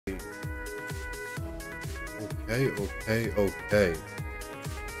Okay.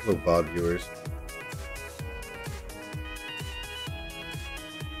 Hello, VOD viewers.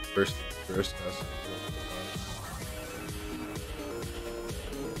 First things first,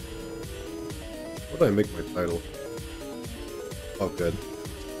 what did I make my title? Oh, good.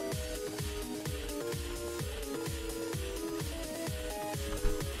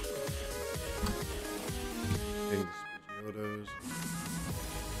 Getting the Spagiotos.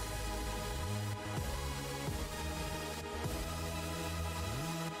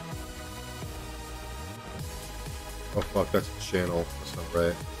 Oh fuck, that's the channel. That's not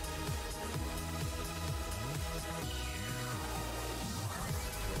right.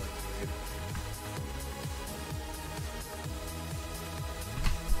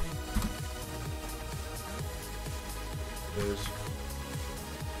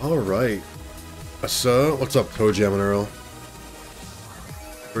 Alright. So, what's up, Toe Jam and Earl?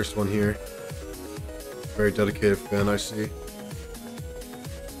 First one here. Very dedicated fan, I see.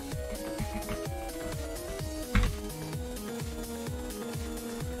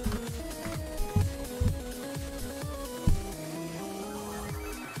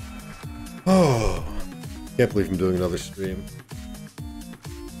 Oh, can't believe I'm doing another stream.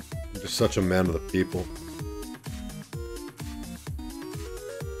 I'm just such a man of the people.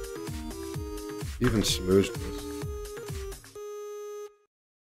 Even smoothed this.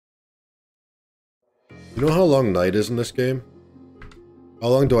 You know how long night is in this game? How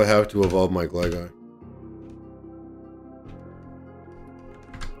long do I have to evolve my Gligar?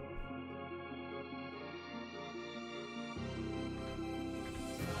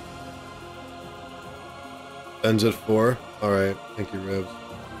 Ends at 4? Alright, thank you, Rivs.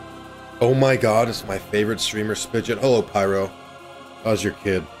 Oh my god, it's my favorite streamer, Spidget. Hello, Pyro. How's your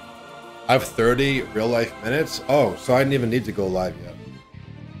kid? I have 30 real-life minutes? Oh, so I didn't even need to go live yet.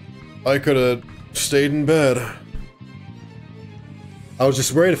 I could have stayed in bed. I was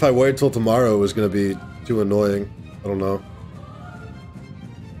just worried if I waited till tomorrow it was going to be too annoying. I don't know.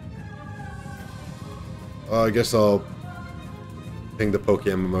 I guess I'll ping the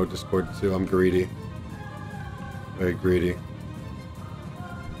PokeMMO Discord too. I'm greedy. Very greedy.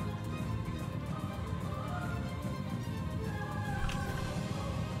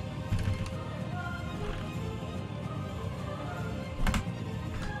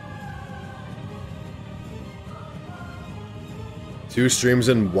 Two streams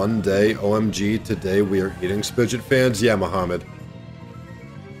in one day. OMG, today we are eating Spidget fans. Yeah, Mohammed.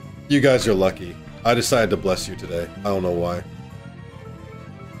 You guys are lucky. I decided to bless you today. I don't know why.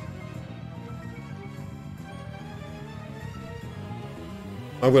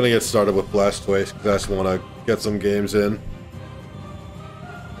 I'm gonna get started with Blastoise because I just want to get some games in.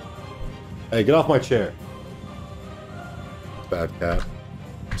 Hey, get off my chair. Bad cat.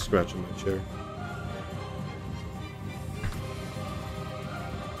 Scratching my chair.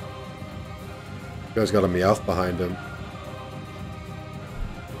 You guys got a Meowth behind him.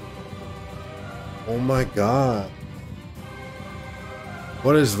 Oh my god.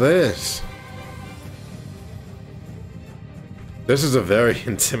 What is this? This is a very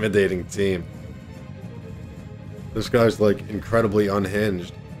intimidating team. This guy's like incredibly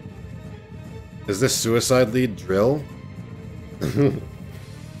unhinged. Is this Suicide Lead Drill?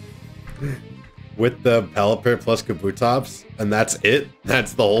 With the Pelipper plus Kabutops? And that's it?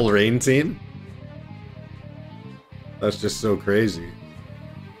 That's the whole Rain team? That's just so crazy.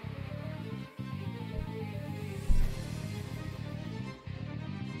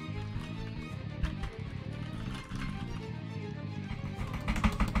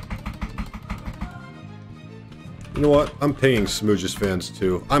 You know what? I'm pinging Smooge's fans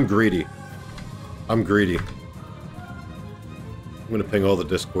too. I'm greedy. I'm greedy. I'm gonna ping all the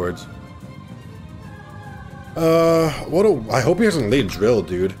Discords. I hope he hasn't laid Drill,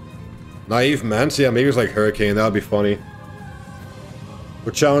 dude. Naive Mance? Yeah, maybe it's like Hurricane, that would be funny.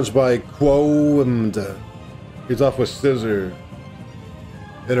 We're challenged by Quo and he's off with Scissor.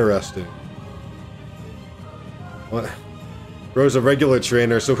 Interesting. What? Bro's a regular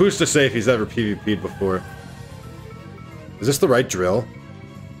trainer, so who's to say if he's ever PvP'd before? Is this the right drill?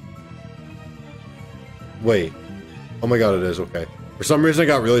 Wait. Oh my god, it is, okay. For some reason I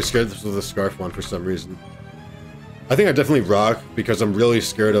got really scared this was the Scarf one for some reason. I think I definitely rock because I'm really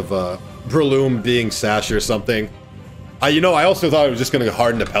scared of Breloom being Sash or something. You know, I also thought it was just gonna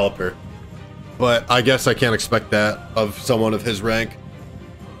harden the Pelipper. But I guess I can't expect that of someone of his rank.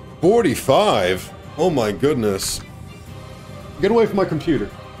 45? Oh my goodness. Get away from my computer.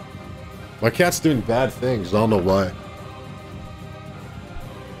 My cat's doing bad things, I don't know why.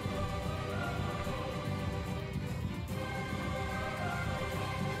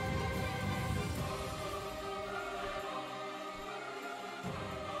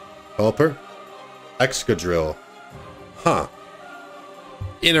 Pelipper. Excadrill. Huh.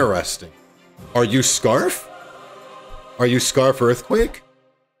 Interesting. Are you Scarf? Are you Scarf Earthquake?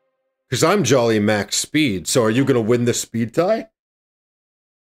 Because I'm Jolly Max Speed, so are you going to win the speed tie?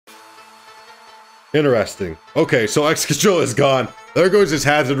 Interesting. Okay, so Excadrill is gone. There goes his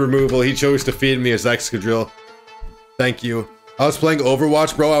hazard removal. He chose to feed me as Excadrill. Thank you. I was playing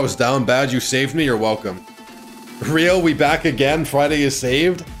Overwatch, bro. I was down bad. You saved me. You're welcome. Real, we back again. Friday is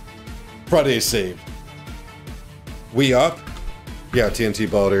saved. Friday is saved. We up? Yeah, TNT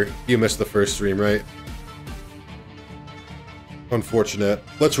Balder. You missed the first stream, right? Unfortunate.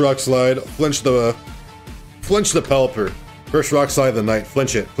 Let's Rock Slide. Flinch the Pelipper. First Rock Slide of the night.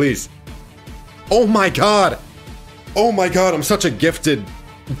 Flinch it, please. Oh my god! Oh my god, I'm such a gifted,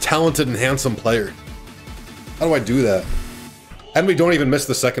 talented, and handsome player. How do I do that? And we don't even miss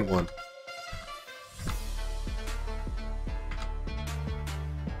the second one.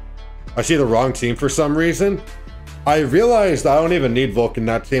 I see the wrong team for some reason. I realized I don't even need Vulcan in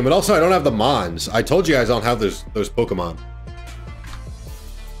that team, and also I don't have the Mons. I told you guys I don't have those Pokemon.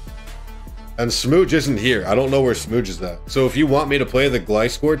 And Smooge isn't here. I don't know where Smooge is at. So if you want me to play the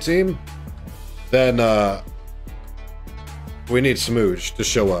Gliscor team, then we need Smooge to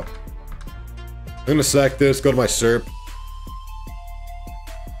show up. I'm gonna sack this, go to my SERP.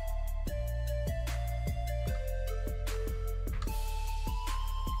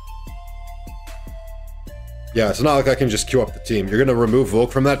 Yeah, it's not like I can just queue up the team. You're gonna remove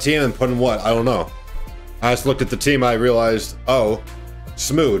Volk from that team and put in what? I don't know. I just looked at the team, I realized, oh,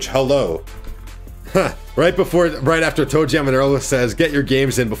 Smooge, hello. Huh, right after ToeJam and Earl says, get your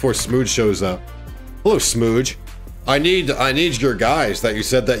games in before Smooge shows up. Hello, Smooge. I need your guys that you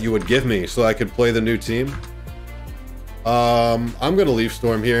said that you would give me so I could play the new team. I'm gonna leave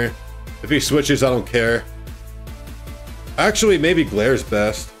Storm here. If he switches, I don't care. Actually, maybe Glaire's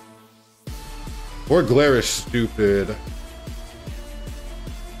best. Or Glare is stupid.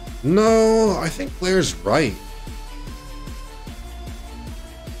 No, I think Glaire's right.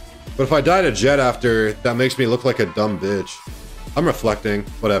 But if I die to Jet after, that makes me look like a dumb bitch. I'm reflecting.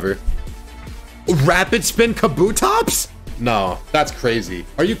 Whatever. Rapid Spin Kabutops? No, that's crazy.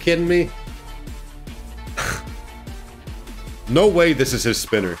 Are you kidding me? No way this is his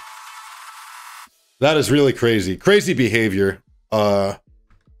spinner. That is really crazy. Crazy behavior.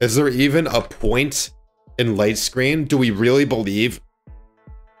 Is there even a point in Light Screen? Do we really believe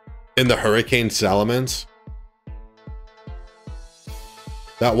in the Hurricane Salamence?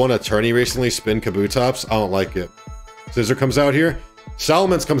 That one attorney recently spin Kabutops? I don't like it. Scissor comes out here.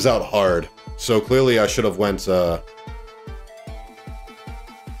 Salamence comes out hard. So clearly I should have went,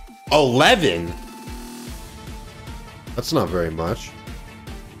 11? That's not very much.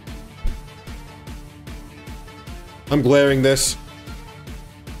 I'm glaring this.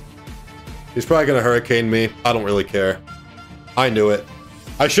 He's probably gonna Hurricane me. I don't really care. I knew it.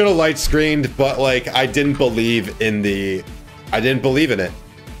 I should have light screened, but like, I didn't believe in it. I didn't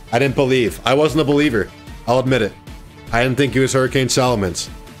believe. I wasn't a believer. I'll admit it. I didn't think he was Hurricane Salamence.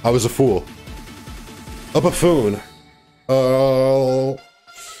 I was a fool. A buffoon. I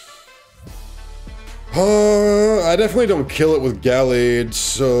definitely don't kill it with Gallade,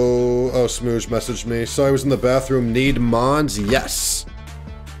 so... Oh, Smooge messaged me. So I was in the bathroom. Need Mons? Yes.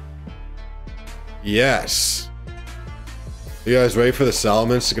 Yes. You guys ready for the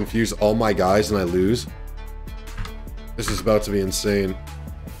Salamence to confuse all my guys and I lose? This is about to be insane.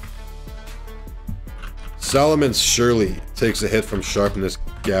 Salamence surely takes a hit from Sharpness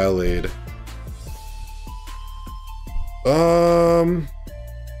Gallade.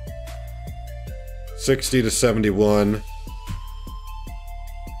 60 to 71.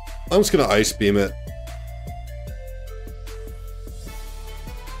 I'm just gonna Ice Beam it.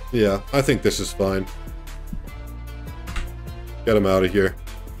 Yeah, I think this is fine. Get him out of here.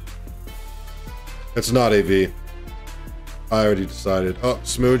 It's not AV. I already decided. Oh,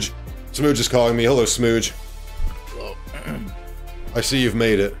 Smooge. Smooge is calling me. Hello, Smooge. Hello. I see you've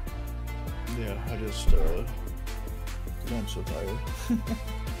made it. Yeah, I'm so tired.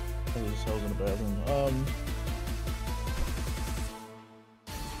 I was in the bathroom.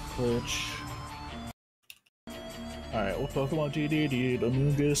 Twitch. Alright, what Pokemon do you need? You need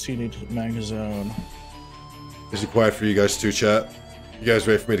Amoonguss, you need Magnezone. Is it quiet for you guys too, chat? You guys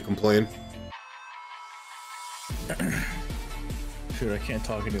ready for me to complain? Shoot, I can't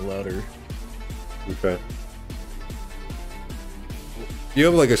talk any louder. Okay. You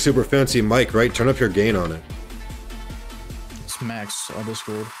have like a super fancy mic, right? Turn up your gain on it. It's Max on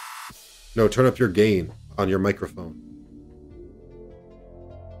Discord. No, turn up your gain on your microphone.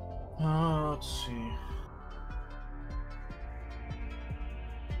 Let's see.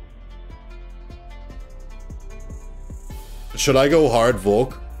 Should I go hard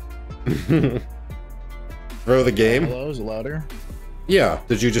Volk? Throw the game? Hello, is it louder? Yeah.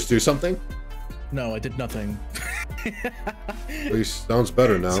 Did you just do something? No, I did nothing. At least sounds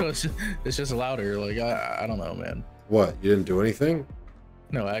better now. So it's just louder. Like I don't know, man. What? You didn't do anything?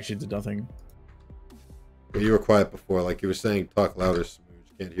 No, I actually did nothing. Well, you were quiet before. Like you were saying, talk louder,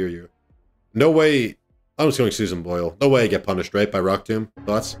 Smooch. Can't hear you. No way. I'm just going Susan Boyle. No way I get punished, right? By Rock Tomb.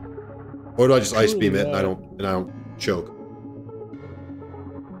 Thoughts? Or do I just ice beam it and I don't choke?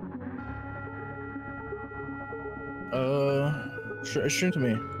 Stream to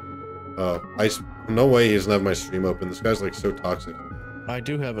me. No way he doesn't have my stream open. This guy's like so toxic. I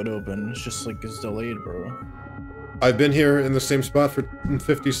do have it open. It's just like it's delayed, bro. I've been here in the same spot for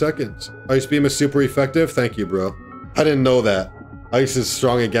 50 seconds. Ice beam is super effective. Thank you, bro. I didn't know that. Ice is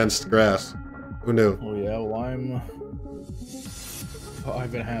strong against grass. Who knew? Oh yeah, well I'm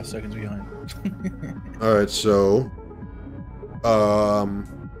 5.5 seconds behind. Alright, so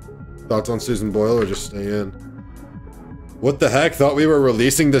thoughts on Susan Boyle or just stay in? What the heck? Thought we were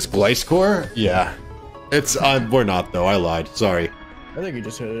releasing this gliscor? Yeah. It's we're not though, I lied. Sorry. I think you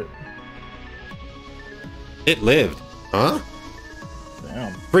just hit it. It lived. Huh?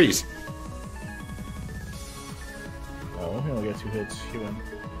 Damn. Freeze. Oh, he only got 2 hits. He win.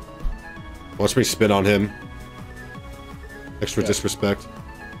 Watch me spit on him. Extra disrespect.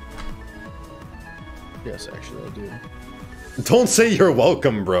 Yes, actually I do. Don't say you're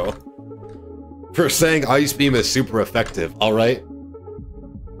welcome, bro. For saying ice beam is super effective, alright?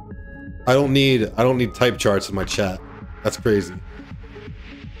 I don't need type charts in my chat. That's crazy.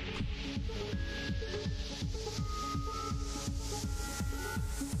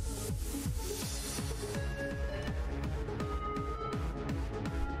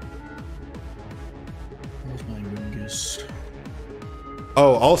 Where's my Mungus?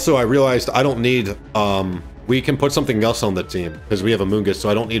 Oh, also I realized I don't need we can put something else on the team because we have a Mungus, so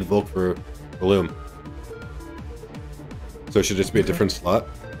I don't need Volk for Bloom. So it should just be a different slot.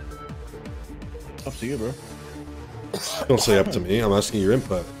 Up to you, bro. Don't say up to me. I'm asking your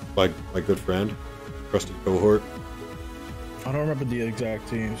input, my good friend, trusted cohort. I don't remember the exact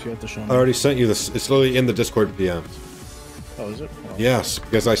teams. You have to show me. I already sent you this. It's literally in the Discord PMs. Oh, is it? Oh. Yes,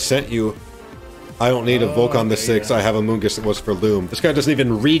 because I sent you. I don't need a Volk on the 6. Yeah. I have a Mungus that was for Loom. This guy doesn't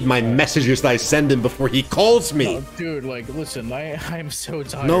even read my messages that I send him before he calls me. No, dude, like, listen, I'm so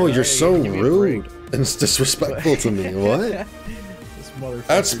tired. No, you're so rude and it's disrespectful to me. What?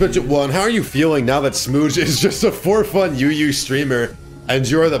 That's Spidget1. How are you feeling now that Smooch is just a for fun UU streamer and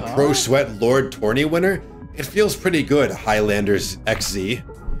you're the Pro Sweat Lord tourney winner? It feels pretty good, Highlanders XZ.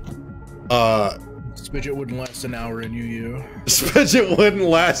 Spidget wouldn't last an hour in UU. Spidget wouldn't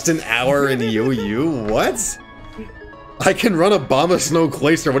last an hour in UU? What? I can run a Bomba Snow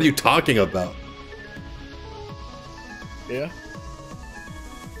Glacier. What are you talking about? Yeah?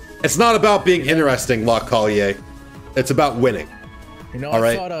 It's not about being interesting, Lock Collier. It's about winning. You know, all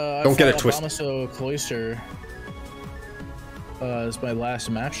right? Don't get it twisted. Bomba Snow Cloister is my last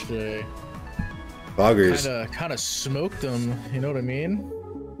match today. Boggers. Kind of smoked them, you know what I mean?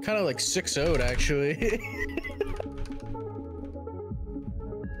 Kind of like 6-0'd actually.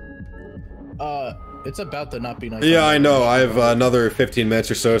 It's about to not be nice. Yeah, I know. I have another 15 minutes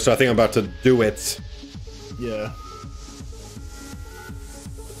or so, so I think I'm about to do it. Yeah.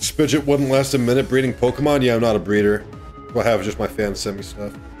 Spidget wouldn't last a minute breeding Pokemon? Yeah, I'm not a breeder. I have just my fans send me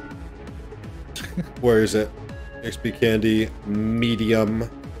stuff. Where is it? XP Candy, medium.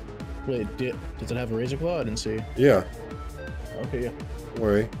 Wait, does it have a Razor Claw? I didn't see. Yeah. Okay, yeah. Don't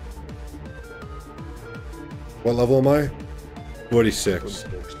worry. What level am I? 46.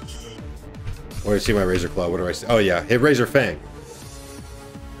 Where do you see my Razor Claw? What do I see? Oh yeah, hit Razor Fang.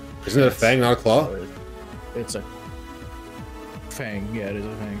 Isn't it a Fang, not a Claw? It's a Fang. Yeah, it is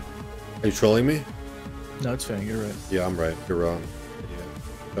a Fang. Are you trolling me? No, it's Fang. You're right. Yeah, I'm right. You're wrong.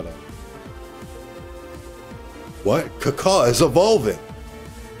 Yeah. Shut up. What? Kaka is evolving.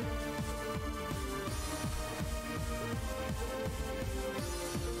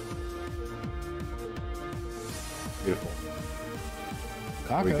 Beautiful.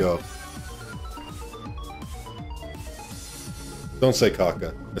 Kaka. Here we go. Don't say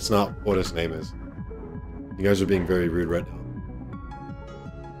Kaka. It's not what his name is. You guys are being very rude right now.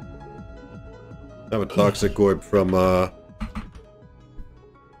 I have a toxic orb from the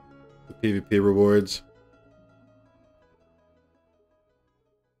PvP rewards.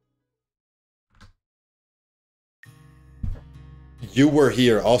 You were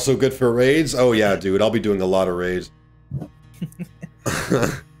here. Also good for raids? Oh yeah, dude. I'll be doing a lot of raids.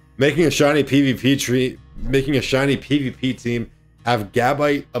 Making a shiny PvP team Have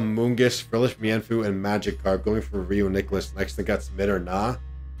Gabite, Amoonguss, Frillish Mienfoo, and Magikarp going for Ryu Nicholas. Next thing got submit or nah?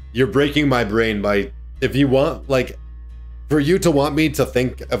 You're breaking my brain by... If you want, like... For you to want me to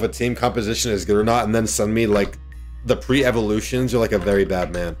think of a team composition as good or not, and then send me, like, the pre-evolutions, you're like a very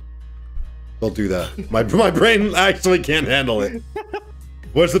bad man. Don't do that. My brain actually can't handle it.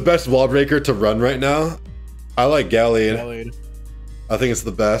 What's the best wall breaker to run right now? I like Gallade. I think it's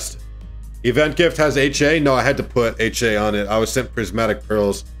the best. Event Gift has HA? No, I had to put HA on it. I was sent Prismatic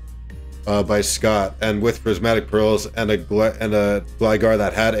Pearls by Scott, and with Prismatic Pearls and a Gligar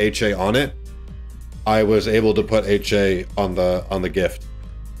that had HA on it, I was able to put HA on the gift.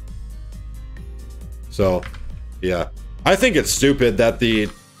 So, yeah. I think it's stupid that the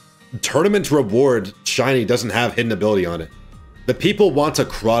tournament reward shiny doesn't have hidden ability on it. The people want a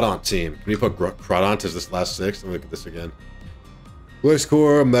Crawdont team. Can you put Crawdont as this last 6? Let me look at this again.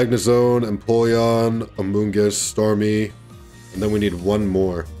 Gliscor, Magnezone, Empoleon, Amoonguss, Stormy, and then we need one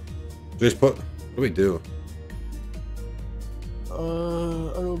more. Just put... What do we do? I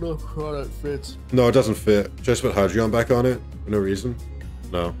don't know how that fits. No, it doesn't fit. Just put Hydreigon back on it for no reason.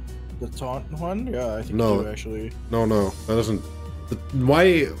 No. The taunt one? Yeah, I think no. you do, actually. No, that doesn't...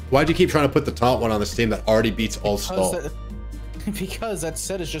 Why do you keep trying to put the taunt one on this team that already beats all stall? Because that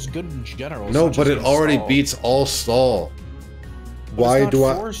set is just good in general. No, but it already beats all stall. Why do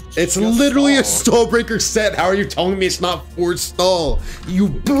I? It's literally a stall breaker set. How are you telling me it's not forced stall? You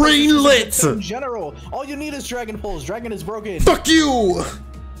brainlet! In general, all you need is Dragon Pulse. Dragon is broken. Fuck you!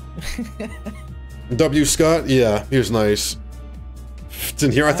 W Scott? Yeah, he was nice.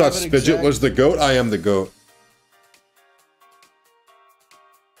 In here I thought Spidget was the GOAT. I am the GOAT.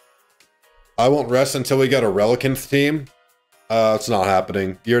 I won't rest until we get a Relicanth team. It's not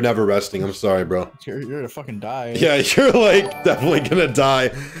happening. You're never resting. I'm sorry, bro. You're gonna fucking die. Yeah, you're like definitely gonna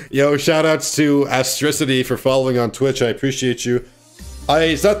die. Yo, shoutouts to Astricity for following on Twitch. I appreciate you.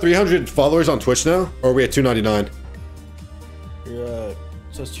 Is that 300 followers on Twitch now? Or are we at 299? Yeah, it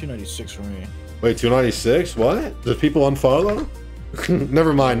says 296 for me. Wait, 296? What? Does people unfollow?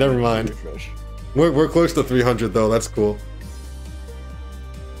 Never mind. We're close to 300 though. That's cool.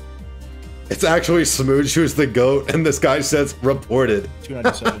 It's actually Smooch who's the GOAT, and this guy says reported.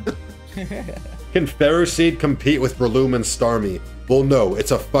 297. Can Ferroseed compete with Breloom and Starmie? Well, no,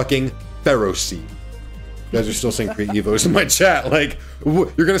 it's a fucking Ferroseed. You guys are still saying pre-evos in my chat. Like,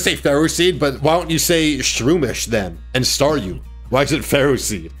 you're gonna say Ferroseed, but why don't you say Shroomish then? And Staryu? Why is it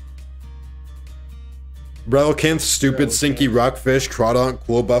Ferroseed? Relicanth, stupid, sinky rockfish, Crawdont,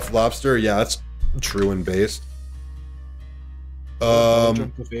 cool buff lobster. Yeah, that's true and based.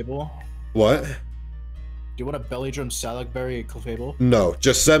 What? Do you want a belly drum Salakberry Clefable? No,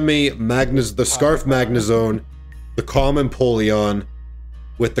 just send me the Scarf Magnezone, the Calm Empoleon,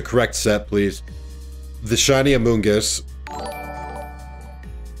 with the correct set, please. The shiny Amoonguss.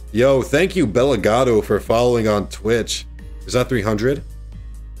 Yo, thank you, Belagato, for following on Twitch. Is that 300?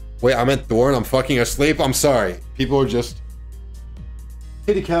 Wait, I meant Thorn. I'm fucking asleep. I'm sorry. People are just...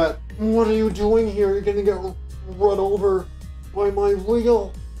 Kitty cat, what are you doing here? You're gonna get run over by my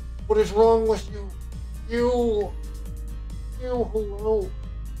wheel. What is wrong with you? You, hello.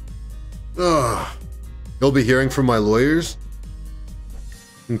 Ugh. You'll be hearing from my lawyers?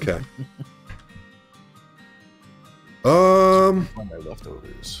 Okay. Find my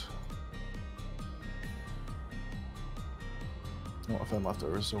leftovers. I won't find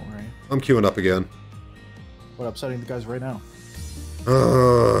leftovers, don't worry. I'm queuing up again. What, upsetting the guys right now?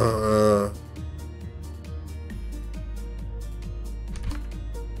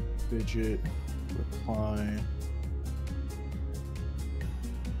 Fidget, reply.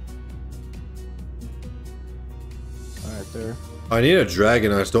 Alright, there. I need a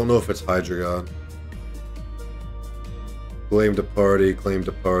dragon, I just don't know if it's Hydreigon. Claim to party, claim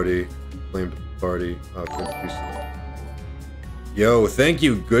to party, claim to party. Oh, yo, thank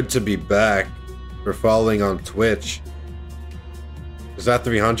you, good to be back, for following on Twitch. Is that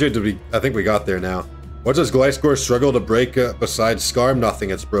 300? I think we got there now. What does Gliscor struggle to break besides Scarm? Nothing,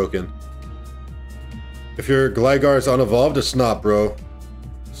 it's broken. If your Gligar is unevolved, it's not, bro.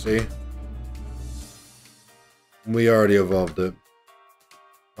 See? We already evolved it.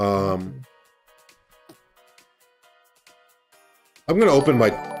 I'm gonna open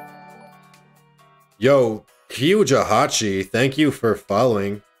my... Yo, Kyujahachi, thank you for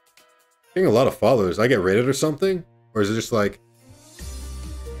following. Getting a lot of followers. I get rated or something? Or is it just like...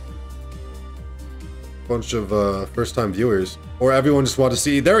 bunch of first-time viewers, or everyone just wanted to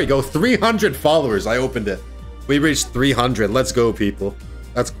see. There we go, 300 followers. I opened it. We reached 300. Let's go, people.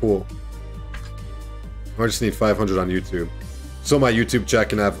 That's cool. I just need 500 on YouTube, so my YouTube chat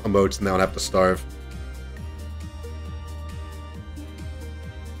can have emotes and I don't have to starve.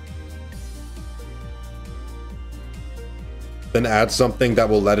 then add something that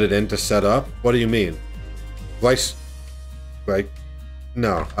will let it in to set up? What do you mean? Right?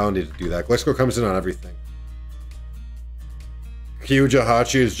 No, I don't need to do that. Gliscor comes in on everything.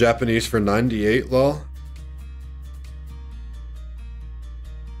 Kyuja is Japanese for 98, lol.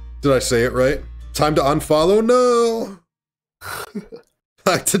 Did I say it right? Time to unfollow? No!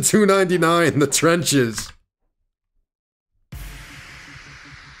 Back to 299, the trenches.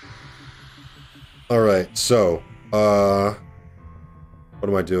 Alright, so, what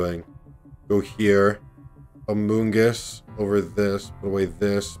am I doing? Go here. Amoongus, over this, put away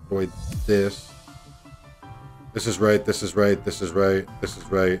this, put away this. This is right, this is right, this is right, this is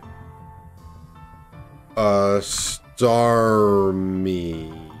right.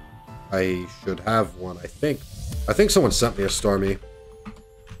 Starmie. I should have one, I think. I think someone sent me a Starmie.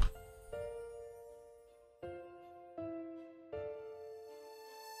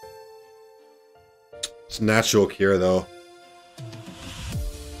 It's natural cure, though.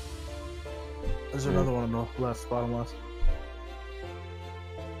 There's another one on the left, bottom left.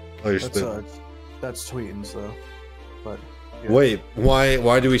 Oh, you're spitting. That's Tweetins, though. But yeah. Wait,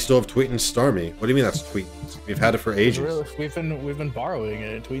 why do we still have Tweetin Starmie? What do you mean that's Tweetins? We've had it for ages. Really, we've been borrowing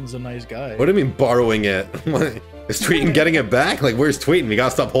it. Tweetin's a nice guy. What do you mean borrowing it? Is Tweetin getting it back? Like, where's Tweetin? We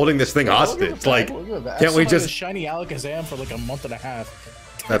gotta stop holding this thing hostage. Like, can't we just shiny Alakazam for like a month and a half?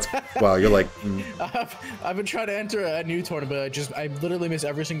 That's wow. You're like. I've been trying to enter a new tournament. I literally miss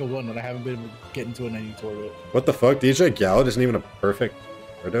every single one, and I haven't been getting to a new tournament. What the fuck? DJ Gallad isn't even a perfect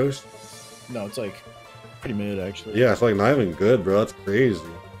Gyarados? No, it's like pretty mid actually. Yeah, it's like not even good, bro. That's crazy.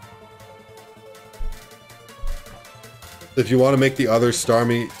 If you want to make the other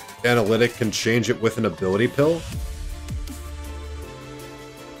Starmie analytic, can change it with an ability pill.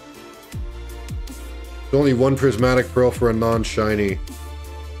 There's only one prismatic pearl for a non-shiny.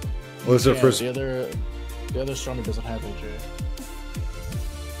 What is it for? The other Starmie doesn't have AJ.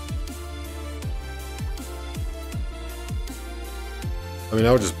 I mean,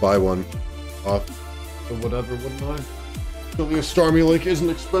 I would just buy one off or whatever, wouldn't I? Building a Starmie Lake isn't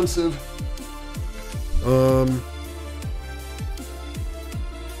expensive.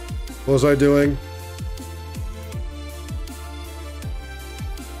 What was I doing?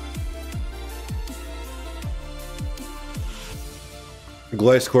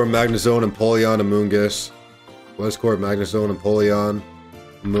 Gliscor, Magnezone, and Empoleon, Amoongus. Gliscor, Magnezone, Empoleon,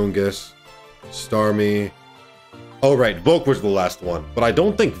 Amoongus, Starmie. Oh right, Volk was the last one, but I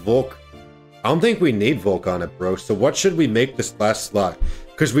don't think we need Volk on it, bro. So what should we make this last slot?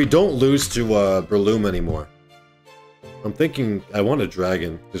 Because we don't lose to Breloom anymore. I'm thinking I want a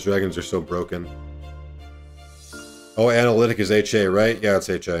dragon, because dragons are so broken. Oh, analytic is HA, right? Yeah, it's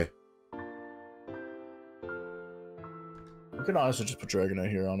HA. We can honestly just put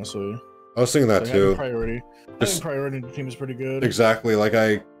Dragonite here, honestly. I was thinking that like, too. Priority. I think priority in the team is pretty good. Exactly, like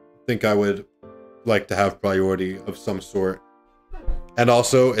I think I would like to have priority of some sort. And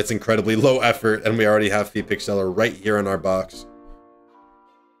also, it's incredibly low effort, and we already have Pixeller right here in our box.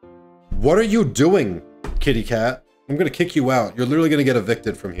 What are you doing, kitty cat? I'm gonna kick you out. You're literally gonna get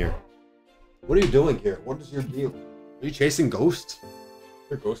evicted from here. What are you doing here? What is your deal? Are you chasing ghosts? Are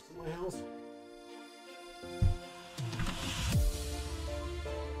there ghosts in my house?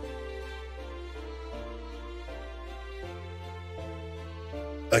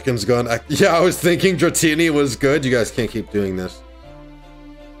 Ekans gone. Yeah, I was thinking Dratini was good. You guys can't keep doing this.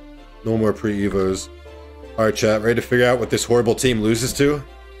 No more pre-evos. Alright, chat. Ready to figure out what this horrible team loses to?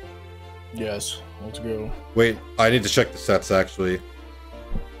 Yes. Let's go. Wait, I need to check the sets, actually.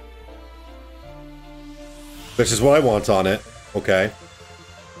 This is what I want on it. Okay.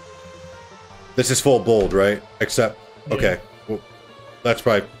 This is full bold, right? Except, okay. Well, that's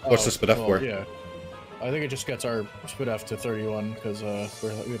probably... What's the Spidef for? Yeah. I think it just gets our Spidef to 31, because we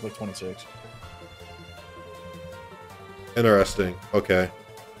have like 26. Interesting. Okay.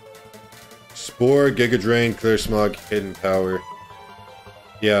 Spore, Giga Drain, Clear Smog, Hidden Power.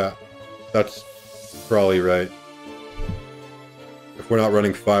 Yeah, that's probably right. If we're not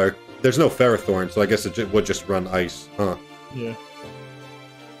running Fire. There's no Ferrothorn, so I guess it would just run Ice, huh? Yeah.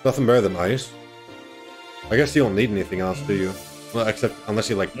 Nothing better than Ice. I guess you don't need anything else, do you? Well, except unless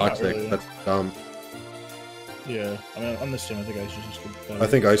you like Toxic. Really. That's dumb. Yeah, I mean, on this team, I think Ice is just good. I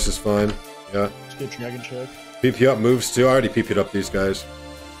think Ice is fine. Yeah. It's good Dragon Check. PP up moves too. I already PP'd up these guys.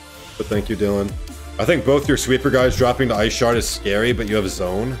 But thank you, Dylan. I think both your sweeper guys dropping the Ice Shard is scary, but you have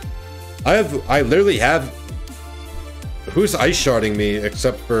Zone. I literally have... Who's Ice Sharding me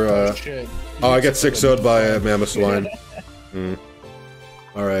except for, Oh, I get 6-0'd by Mammothswine.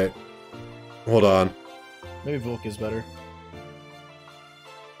 Alright. Hold on. Maybe Volk is better.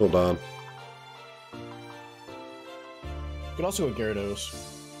 Hold on. You could also go Gyarados.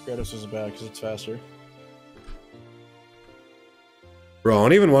 Gyarados isn't bad because it's faster. Bro, I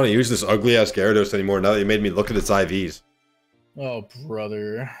don't even want to use this ugly-ass Gyarados anymore now that you made me look at its IVs. Oh,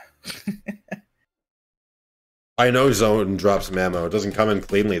 brother. I know Zone drops some ammo. It doesn't come in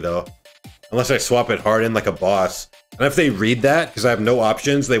cleanly, though. Unless I swap it hard in like a boss. And if they read that, because I have no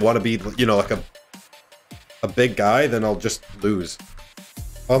options, they want to be, you know, like a big guy, then I'll just lose.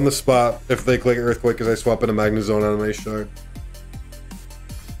 On the spot, if they click Earthquake, because I swap in a Magnezone on my shard.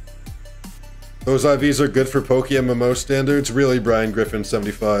 Those IVs are good for PokeMMO standards? Really, Brian Griffin,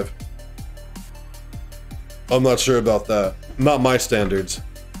 75. I'm not sure about that. Not my standards.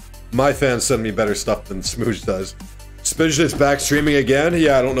 My fans send me better stuff than Smooge does. Spidge is back streaming again?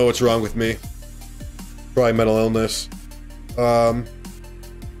 Yeah, I don't know what's wrong with me. Probably mental illness. I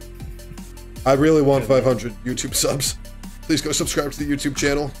really want 500 YouTube subs. Please go subscribe to the YouTube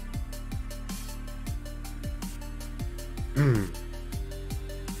channel.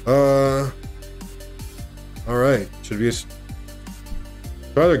 Alright. Should be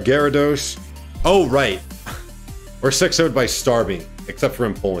either Gyarados. Oh, right. Or 6-0'd by Starmie, except for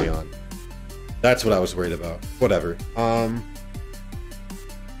Empoleon. That's what I was worried about. Whatever. I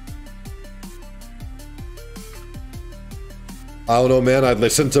don't know, man. I'd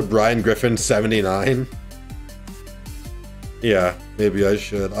listen to Brian Griffin 79. Yeah, maybe I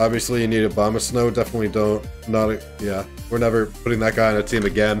should. Obviously, you need Abomasnow. Definitely don't. Yeah, we're never putting that guy on a team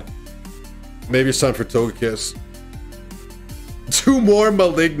again. Maybe it's time for Togekiss. 2 more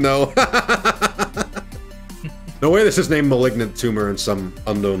Maligno. No way this is named Malignant Tumor in some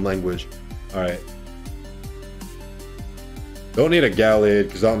unknown language. Alright. Don't need a Gallade,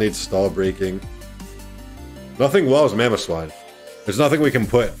 because I don't need stall breaking. Nothing well as Mamoswine. There's nothing we can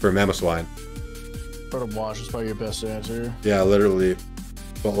put for Mamoswine. Put him wash is probably your best answer. Yeah, literally.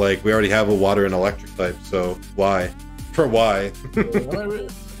 But like, we already have a water and electric type, so why? For why?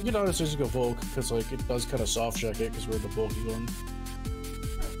 You know, just go Volk, because like it does kind of soft check it, because we're the bulky one.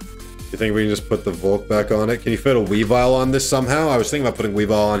 You think we can just put the Volk back on it? Can you fit a Weavile on this somehow? I was thinking about putting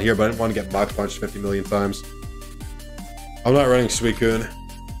Weavile on here, but I didn't want to get Mach Punched 50 million times. I'm not running Suicune.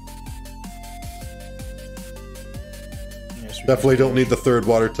 Yeah, definitely don't need the 3rd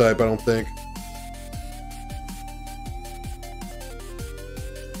water type, I don't think.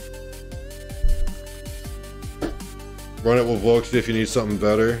 Run it with Volk, see if you need something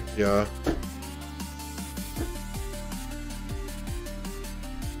better. Yeah.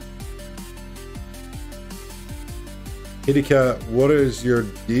 Kitty Cat, what is your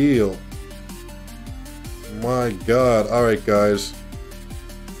deal? My god. Alright, guys.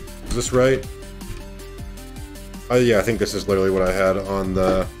 Is this right? Oh, yeah, I think this is literally what I had on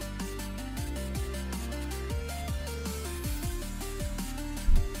the...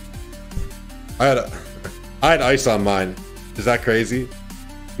 I had ice on mine. Is that crazy?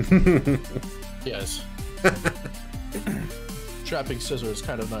 Yes. Trapping Scissor is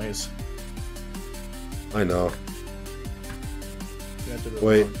kind of nice. I know.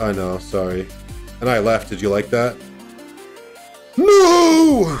 Wait, I know, sorry. And I left, did you like that?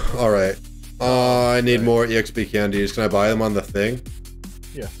 No! Alright. I need more EXP candies. Can I buy them on the thing?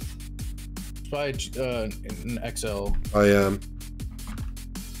 Yeah. Buy an XL. I am.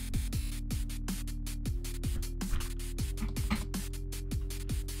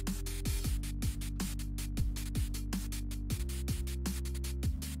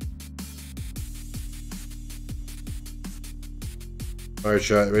 Alright,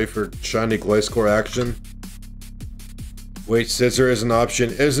 chat, ready for shiny Gliscor action? Wait, Scissor is an option,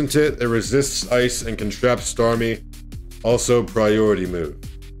 isn't it? It resists ice and can trap Starmie. Also, priority move.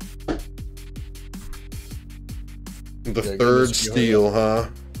 The 3rd steal, huh?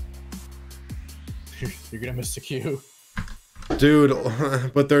 You're gonna miss the queue. Dude,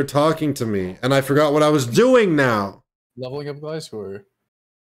 but they're talking to me, and I forgot what I was doing now! Leveling up Gliscor.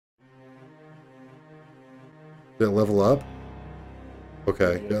 Did it level up?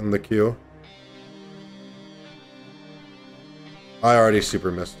 Okay, get in the queue. I already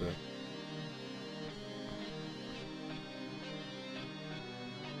super missed it.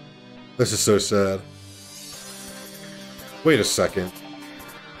 This is so sad. Wait a second.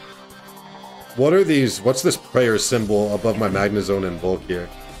 What are these? What's this prayer symbol above my Magnezone and Volk here?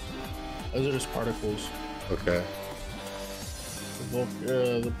 Those are just particles. Okay.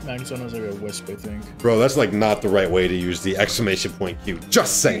 The Magnezone has like a wisp, I think. Bro, that's like not the right way to use the exclamation point Q.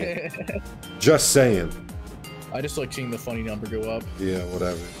 Just saying. Just saying. I just like seeing the funny number go up. Yeah,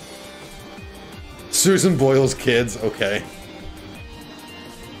 whatever. Susan Boyle's kids, okay.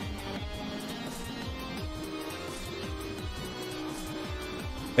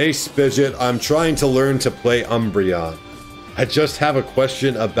 Hey Spidget, I'm trying to learn to play Umbreon. I just have a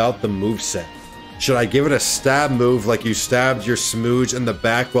question about the moveset. Should I give it a stab move like you stabbed your smooge in the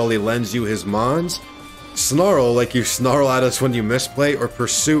back while he lends you his mons? Snarl like you snarl at us when you misplay? Or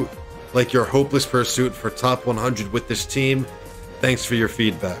pursuit like your hopeless pursuit for top 100 with this team? Thanks for your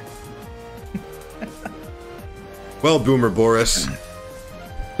feedback. Well, Boomer Boris,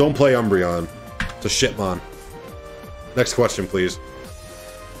 don't play Umbreon. It's a shitmon. Next question, please.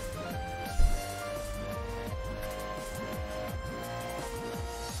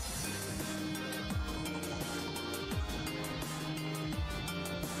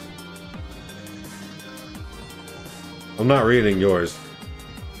 I'm not reading yours.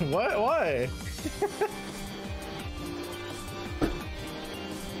 What? Why?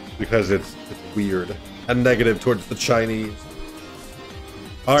 Because it's weird and negative towards the Chinese.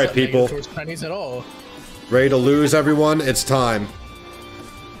 All right, people. Towards Chinese at all? Ready to lose, everyone? It's time.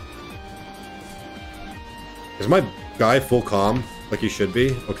 Is my guy full calm like he should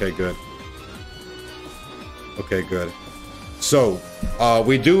be? Okay, good. Okay, good. So,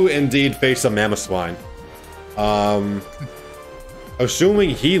 we do indeed face a Mamoswine. Assuming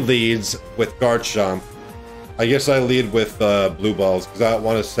he leads with Garchomp, I guess I lead with Blue Balls because I don't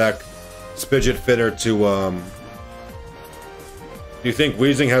want to sack Spidget Fitter to. Do you think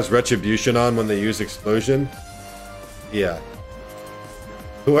Weezing has Retribution on when they use Explosion? Yeah.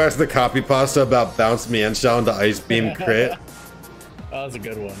 Who has the copy pasta about Bounce Mienshao into Ice Beam crit? That was a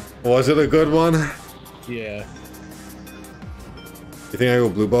good one. Was it a good one? Yeah. You think I go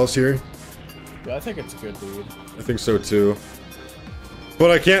Blue Balls here? Yeah, I think it's a good lead. I think so too. But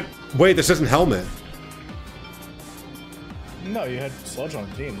I can't. Wait, this isn't Helmet. No, you had Sludge on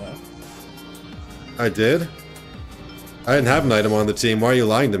the team, though. I did? I didn't have an item on the team. Why are you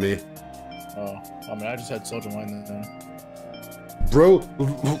lying to me? Oh, I mean, I just had Sludge on mine then. Bro,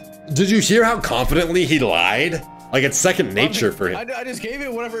 did you hear how confidently he lied? Like, it's second nature for him. I just gave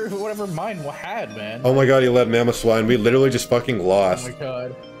it whatever mine had, man. Oh my god, he led Mamoswine. We literally just fucking lost. Oh my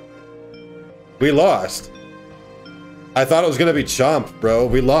god. We lost. I thought it was gonna be Chomp, bro.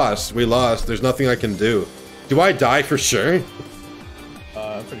 We lost. We lost. There's nothing I can do. Do I die for sure?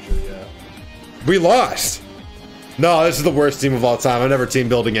 I'm pretty sure, yeah. We lost. No, this is the worst team of all time. I'm never team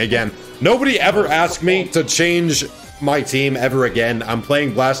building again. Nobody ever asked me to change my team ever again. I'm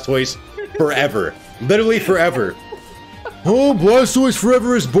playing Blastoise forever. Literally forever. Oh, Blastoise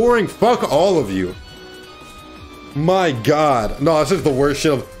forever is boring. Fuck all of you. My god. No, this is the worst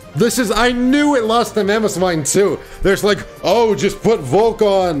shit of... This is... I knew it lost to Mamoswine too. There's like, oh, just put Volk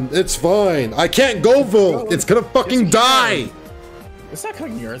on. It's fine. I can't go Volk. It's gonna fucking die. It's not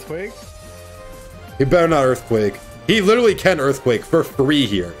clicking Earthquake. He better not Earthquake. He literally can Earthquake for free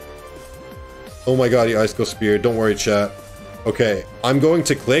here. Oh my god, he Icicle Spear. Don't worry, chat. Okay, I'm going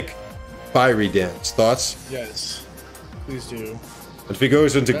to click Fiery Dance. Thoughts? Yes. Please do. If he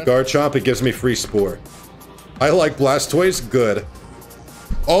goes into Garchomp, it gives me free Spore. I like Blastoise. Good.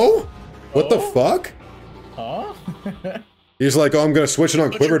 Oh? What the fuck? Huh? He's like, oh, I'm gonna switch it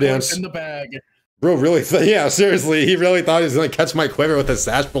on Quiver Dance. In the bag. Bro, really? Yeah, seriously. He really thought he was gonna catch my Quiver with a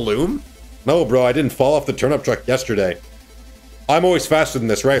Sash Balloon? No, bro, I didn't fall off the turnip truck yesterday. I'm always faster than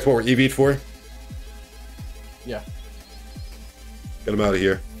this, right? That's what we're EV'd for? Yeah. Get him out of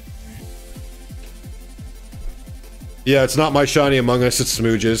here. Yeah, it's not my shiny Among Us, it's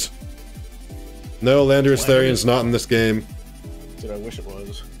Smooge's. No, Landorus Tharion's not in this game. Dude, I wish it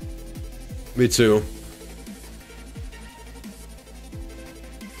was. Me too.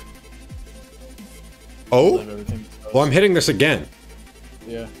 Oh? Well, I'm hitting this again.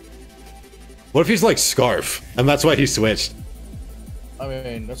 Yeah. What if he's like Scarf, and that's why he switched? I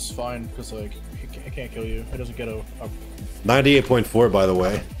mean, that's fine, because, like, it can't kill you. It doesn't get a 98.4, by the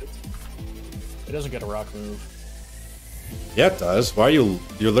way. It doesn't get a rock move. Yeah, it does. Why are you...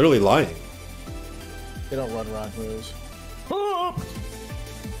 You're literally lying. They don't run rock moves.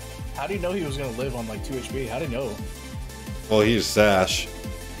 How do you know he was gonna live on, like, 2 HP? How do you know? Well, he's Sash.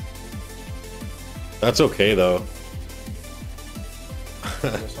 That's okay, though.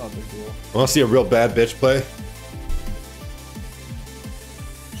 That's not a big deal. Want to see a real bad bitch play?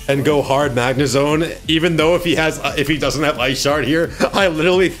 And go hard Magnezone, even though if he doesn't have Ice Shard here, I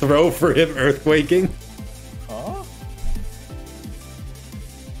literally throw for him Earthquaking. Huh?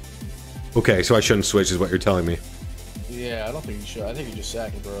 Okay, so I shouldn't switch is what you're telling me. Yeah, I don't think you should. I think you just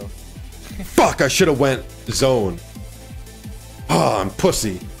sack it, bro. Fuck, I should have went zone. Oh, I'm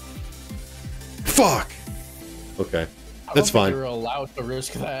pussy. Fuck. Okay. That's fine. You're allowed to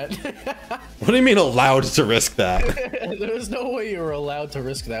risk that. What do you mean allowed to risk that? There's no way you were allowed to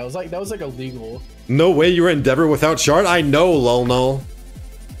risk that. That was like illegal. No way you were Endeavor without Shard? I know, lol null.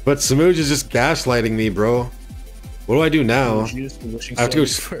 But Smooge is just gaslighting me, bro. What do I do now? I have to go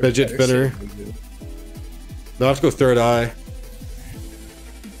fidget spinner. No, I have to go third eye.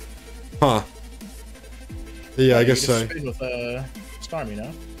 Huh. Yeah, I guess so. With Storm, you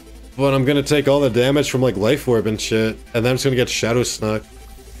know? But I'm gonna take all the damage from like Life Orb and shit, and then I'm just gonna get Shadow Snuck.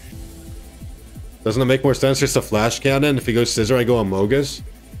 Doesn't it make more sense just a Flash Cannon? If he goes Scissor, I go Amogus?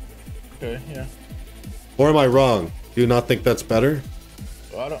 Okay, yeah. Or am I wrong? Do you not think that's better?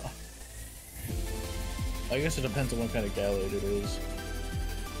 Well, I don't... I guess it depends on what kind of Gallade it is.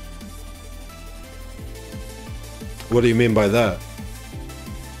 What do you mean by that?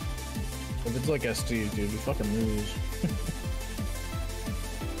 If it's like SD, dude, you fucking lose.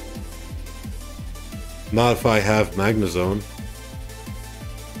 Not if I have Magnezone.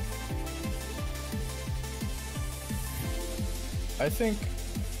 I think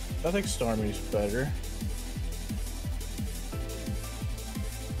Starmie's better.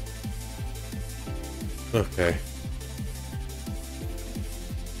 Okay.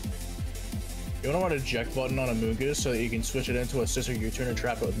 You don't want a eject button on a Amogus so that you can switch it into a Scissor U-turn and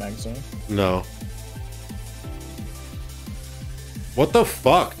trap it with Magnezone? No. What the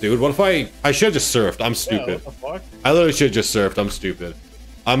fuck, dude? What if I should have just surfed. I'm stupid. Yeah, what the fuck? I literally should have just surfed. I'm stupid.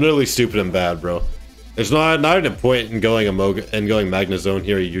 I'm literally stupid and bad, bro. There's not even a point in going Magnezone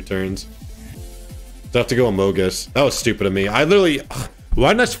here at U-turns. So I have to go Amogus. That was stupid of me. I literally...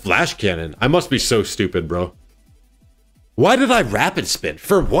 Why didn't I Flash Cannon? I must be so stupid, bro. Why did I Rapid Spin?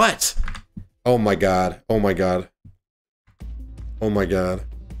 For what? Oh my god. Oh my god. Oh my god.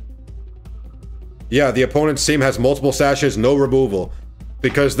 Yeah, the opponent's team has multiple sashes, no removal.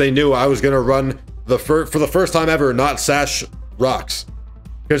 Because they knew I was gonna run for the first time ever, not sash rocks.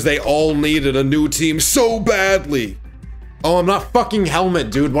 Because they all needed a new team so badly. Oh, I'm not fucking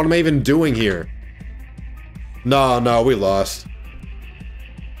Helmet, dude. What am I even doing here? No, we lost.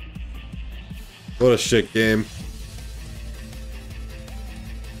 What a shit game.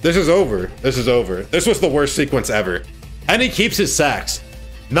 This is over. This is over. This was the worst sequence ever. And he keeps his sacks.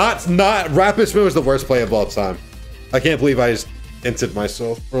 Not Rapid Spin was the worst play of all time. I can't believe I just inted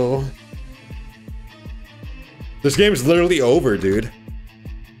myself, bro. This game's literally over, dude.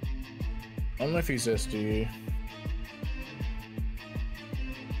 I don't know if he's SD.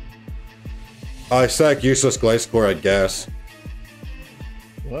 I sack useless Gliscor, I guess.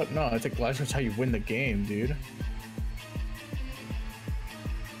 What? No, I think Gliscor's how you win the game, dude.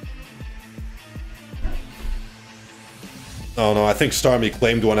 Oh no, I think Starmie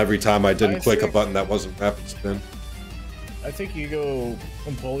claimed one every time I didn't click a button that wasn't Rapid Spin. I think you go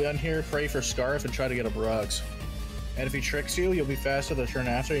Empoleon here, pray for Scarf, and try to get a Brox. And if he tricks you, you'll be faster the turn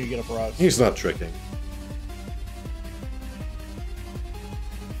after you get a Brox. He's not tricking.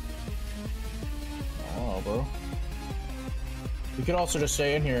 Oh, bro. You could also just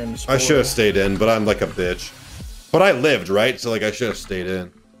stay in here and... I should have stayed in, but I'm like a bitch. But I lived, right? So like I should have stayed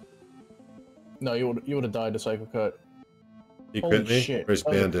in. No, you would have died to Psycho Cut. You crit me? Shit. Where's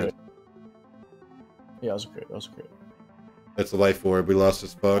Bandit? Yeah, that was a crit. That was a crit. That's a Life Orb. We lost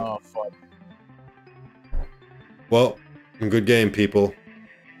his fuck. Oh, fuck. Well, good game, people.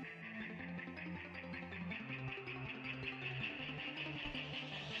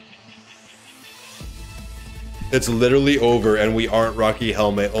 It's literally over, and we aren't Rocky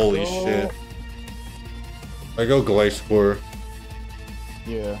Helmet. Holy shit. I go Gliscor.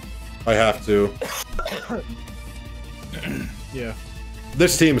 Yeah. I have to. Yeah.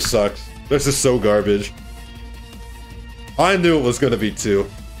 This team sucks. This is so garbage. I knew it was gonna be 2.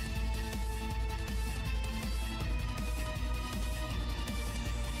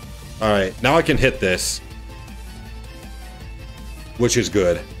 Alright, now I can hit this. Which is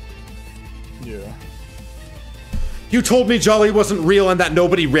good. Yeah. You told me Jolly wasn't real and that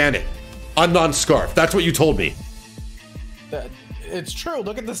nobody ran it. On non-Scarf. That's what you told me. It's true.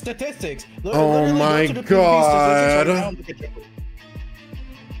 Look at the statistics. Oh my god.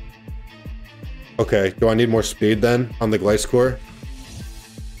 Okay, do I need more speed then on the Gliscor?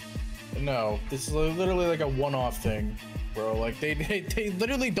 No, this is literally like a one-off thing, bro. Like they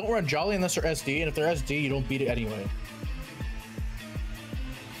literally don't run Jolly unless they're SD, and if they're SD, you don't beat it anyway.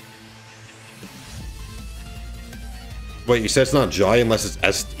 Wait, you said it's not Jolly unless it's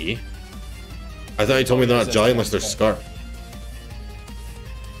SD? I thought you told me they're not Jolly unless they're Scarf.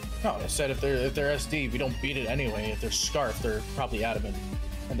 No, I said if they're SD, we don't beat it anyway. If they're Scarf, they're probably Adamant,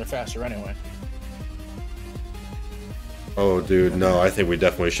 and they're faster anyway. Oh, dude, no, I think we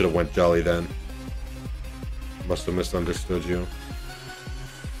definitely should have went Jolly then. Must have misunderstood you.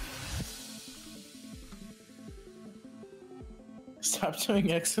 Stop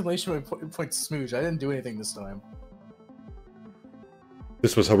doing exclamation point smooch. I didn't do anything this time.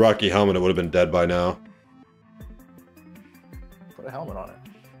 This was Rocky Helmet, it would have been dead by now. Put a helmet on it.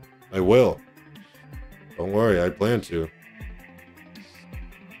 I will. Don't worry, I plan to.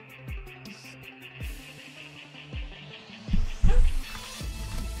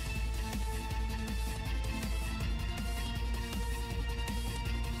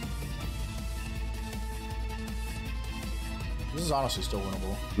 This is honestly still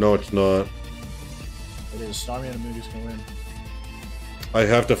winnable. No, it's not. It is. Starmie and Amuga's gonna win. I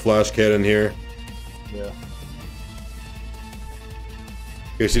have to flash cannon here. Yeah.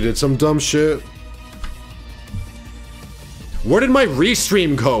 In case he did some dumb shit. Where did my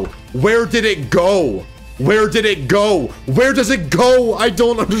restream go? Where did it go? Where did it go? Where does it go? I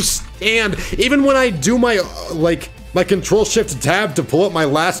don't understand. Even when I do my, my control shift tab to pull up my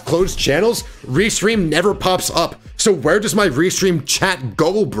last closed channels, restream never pops up. So where does my restream chat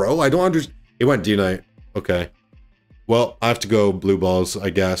go, bro? I don't understand. It went D-Knight. Okay. Well, I have to go blue balls, I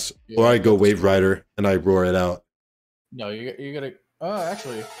guess. Yeah, or I go Wave Rider and I roar it out. No, you gotta...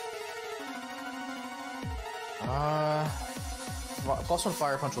 actually... Plus one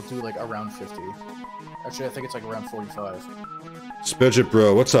Fire Punch will do, like, around 50. Actually, I think it's, like, around 45. Spidget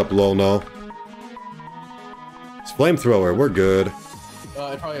bro, what's up, lol, no? It's Flamethrower, we're good.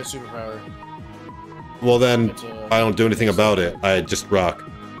 It probably has superpower. Well then, I don't do anything about it. I just rock.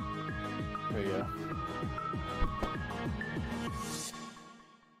 There you go.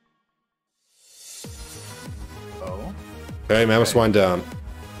 Oh. Okay, Mammoth Swine down.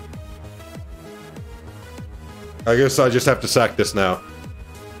 I guess I just have to sack this now.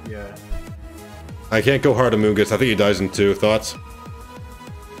 Yeah. I can't go hard Amoonguss. I think he dies in 2. Thoughts?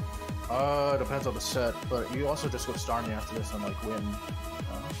 Depends on the set, but you also just go Starmie after this and, like, win.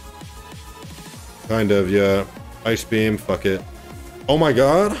 Kind of, yeah. Ice Beam, fuck it. Oh my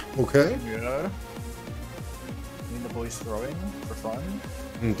god, okay. Yeah. Mean the boys throwing for fun?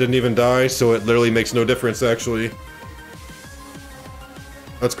 Didn't even die, so it literally makes no difference, actually.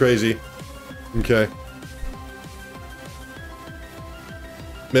 That's crazy. Okay.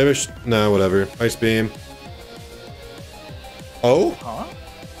 Maybe nah, whatever. Ice Beam. Oh? Huh?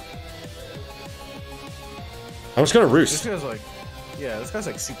 I'm just gonna roost. This guy's like... Yeah, this guy's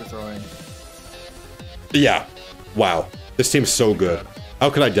like super throwing. Yeah. Wow. This team's so good. How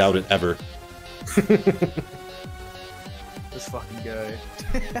could I doubt it ever? This fucking guy.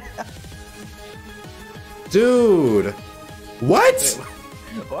 Dude. What?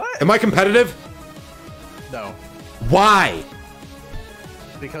 Wait, what? Am I competitive? No. Why?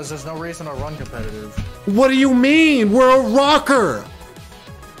 Because there's no reason to run competitive. What do you mean? We're a rocker.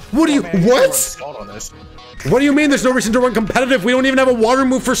 What do you... Man, what? What do you mean there's no reason to run competitive? We don't even have a water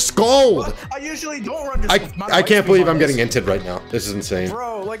move for Scald. I usually don't run. I can't believe I'm getting inted right now. This is insane.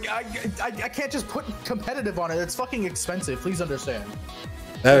 Bro, like, I can't just put competitive on it. It's fucking expensive. Please understand.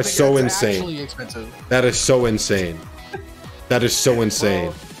 That is so insane. Actually expensive. That is so insane. That is so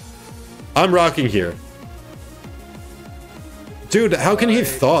insane. Bro. I'm rocking here. Dude, how can he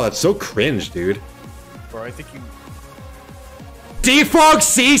thaw? That's so cringe, dude. Bro, I think you... Defrog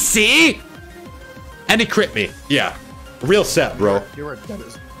CC? And he crit me. Yeah. Real set, bro. You were dead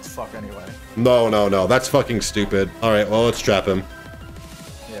as fuck anyway. No, no, no. That's fucking stupid. Alright, well, let's trap him.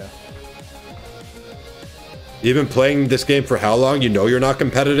 Yeah. You've been playing this game for how long? You know you're not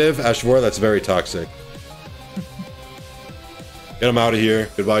competitive? Ashvor, that's very toxic. Get him out of here.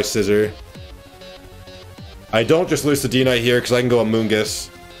 Goodbye, Scissor. I don't just lose to D-Knight here because I can go Amoonguss.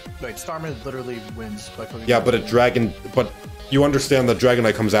 Wait, Starman literally wins by clicking. Yeah, but a dragon... But you understand the Dragon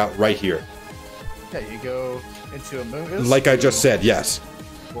Knight comes out right here. Yeah, you go into Amoonguss. Like I just said, yes.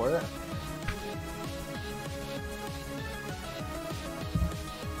 For it.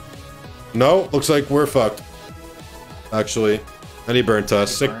 No, looks like we're fucked. Actually. And he burnt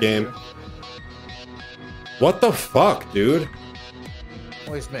us. Sick game. What the fuck, dude?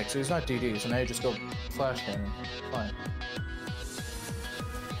 Well, he's mixed, so he's not DD, so now you just go flash cannon. Fine.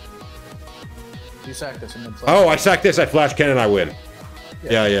 You sack this and then flash Oh, I sack this, I flash cannon, I win.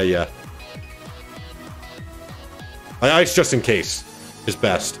 Yeah. I ice just in case is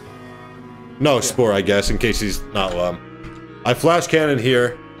best. No, Spore, I guess, in case he's not I flash cannon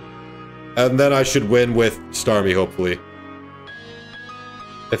here, and then I should win with Starmie, hopefully.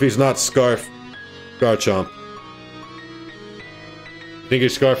 If he's not Garchomp. Think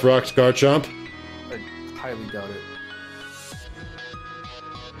he's Scarf Rock Garchomp? I highly doubt it.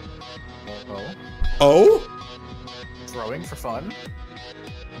 Oh? Oh? Throwing for fun?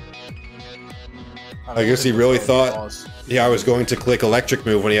 I guess he really thought I was going to click electric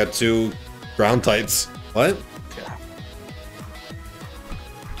move when he had 2 ground types. What? Yeah.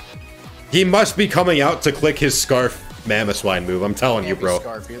 He must be coming out to click his Scarf Mamoswine move. I'm telling you, bro.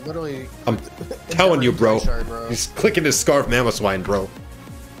 Scarf. You literally. I'm telling you, bro. Shard, bro. He's clicking his Scarf Mamoswine, bro.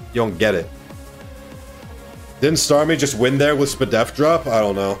 You don't get it. Didn't Starmie just win there with Spadef drop? I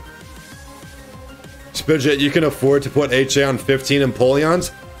don't know. Spidget, you can afford to put HA on 15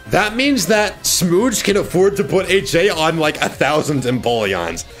 Empoleons? That means that Smooch can afford to put HA on like 1,000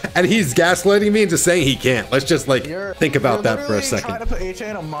 Empoleons. And he's gaslighting me into saying he can't. Let's just like think about that for a second. Trying to put HA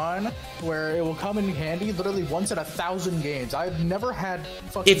in a mon where it will come in handy literally once in 1,000 games. I've never had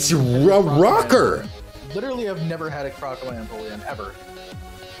fucking... It's a rocker! Literally, I've never had a Crocodile Empoleon, ever.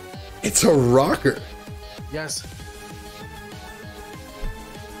 It's a rocker. Yes.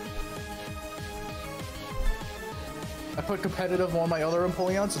 I put competitive on my other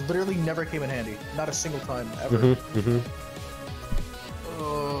Empoleons. It literally never came in handy. Not a single time, ever. You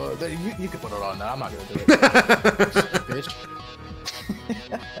can put it on now. I'm not gonna do it. Bitch.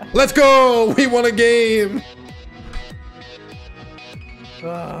 Let's go! We won a game!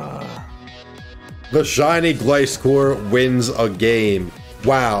 The shiny Gliscor wins a game.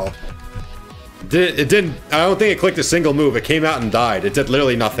 Wow. It didn't... I don't think it clicked a single move. It came out and died. It did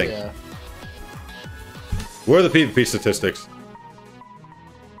literally nothing. Yeah. Where are the PvP statistics?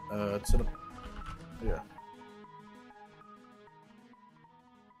 It's in a... Yeah.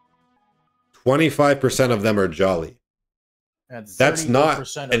 25% of them are jolly. That's not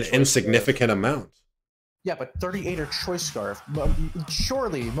an insignificant amount. Yeah, but 38 are choice scarf.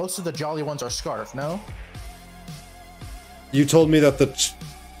 Surely most of the jolly ones are scarf, no? You told me that the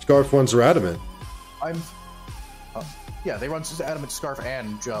scarf ones are adamant. Yeah, they run adamant, scarf,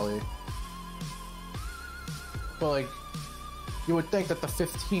 and jolly. But like, you would think that the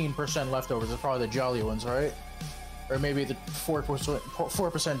 15% leftovers are probably the jolly ones, right? Or maybe the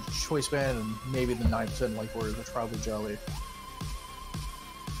 4% choice band, and maybe the 9% like were probably jolly.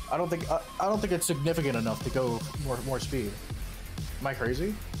 I don't think it's significant enough to go more speed. Am I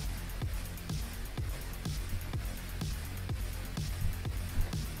crazy?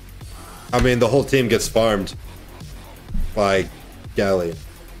 I mean, the whole team gets farmed by Galley.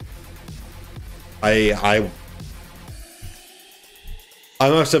 I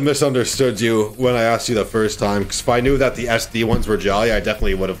must have misunderstood you when I asked you the first time, because if I knew that the SD ones were jolly, I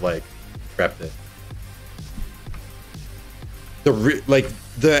definitely would have, like, prepped it.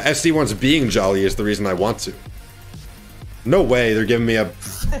 The SD ones being jolly is the reason I want to. No way they're giving me a...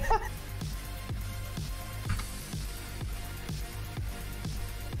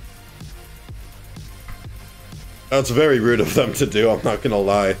 That's very rude of them to do, I'm not gonna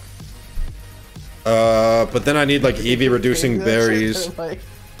lie. But then I need, like, EV reducing berries. Like,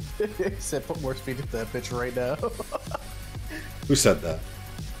 said put more speed into that bitch right now. Who said that?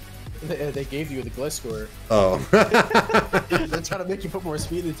 They gave you the gliscor. Oh. They're trying to make you put more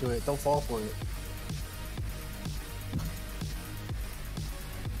speed into it. Don't fall for it.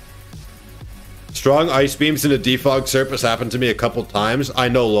 Strong ice beams in a defog surface happened to me a couple times. I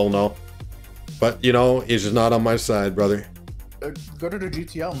know Lolno. But, you know, he's just not on my side, brother. Go to the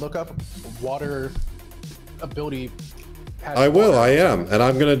GTL and look up water ability. I will, I am. And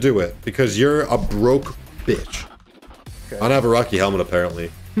I'm gonna do it. Because you're a broke bitch. Okay. I don't have a Rocky helmet,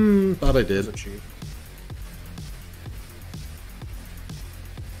 apparently. Thought I did.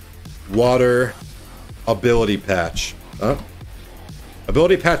 Water ability patch.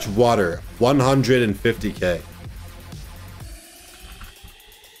 Ability patch water. 150k.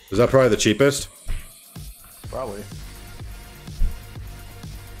 Is that probably the cheapest? Probably.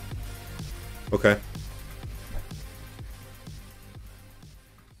 Okay.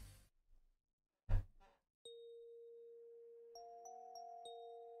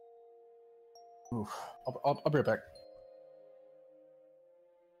 Oof. I'll be right back.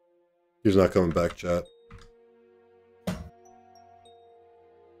 He's not coming back, chat.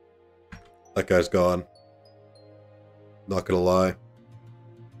 That guy's gone. Not gonna lie.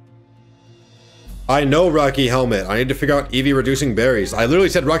 I know Rocky Helmet. I need to figure out EV reducing berries. I literally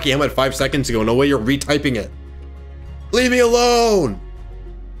said Rocky Helmet 5 seconds ago. No way you're retyping it. Leave me alone!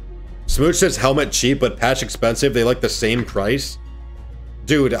 Smooch says helmet cheap, but patch expensive. They like the same price.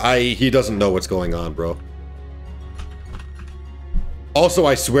 Dude, he doesn't know what's going on, bro. Also,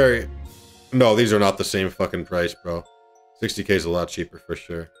 I swear... No, these are not the same fucking price, bro. 60k is a lot cheaper for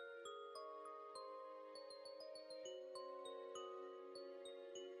sure.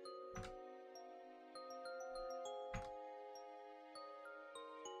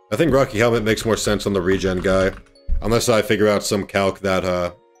 I think Rocky Helmet makes more sense on the regen guy. Unless I figure out some calc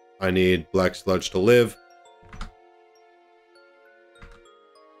that, I need Black Sludge to live.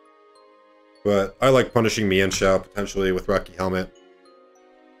 But I like punishing Mian Shao potentially with Rocky Helmet.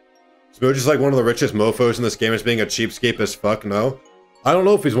 Smooch is like one of the richest mofos in this game as being a cheapskate as fuck, no? I don't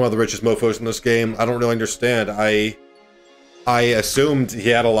know if he's one of the richest mofos in this game. I don't really understand. I assumed he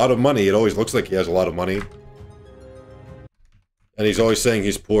had a lot of money. It always looks like he has a lot of money. And he's always saying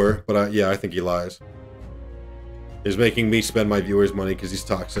he's poor, but yeah, I think he lies. He's making me spend my viewers' money because he's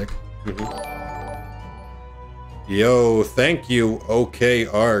toxic. Yo, thank you, OK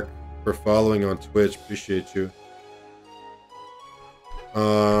Arc, for following on Twitch. Appreciate you.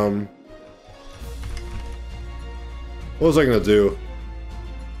 What was I gonna do?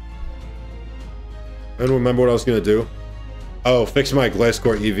 I don't remember what I was gonna do. Oh, fix my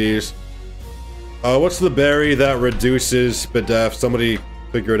gliscor EVs. What's the berry that reduces SPDEF? Somebody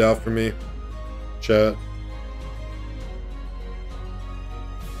figure it out for me. Chat.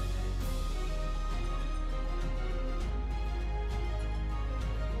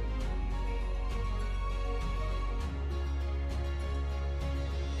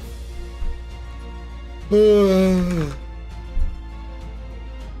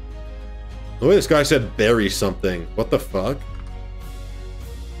 The way this guy said bury something. What the fuck?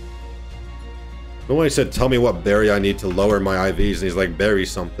 The way he said tell me what berry I need to lower my IVs and he's like bury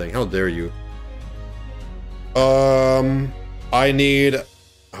something. How dare you? I need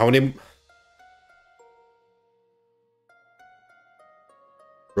how many?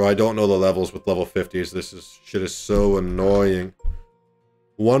 Bro, I don't know the levels with level 50s. This shit is so annoying.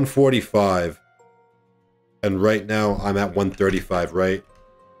 145. And right now, I'm at 135, right?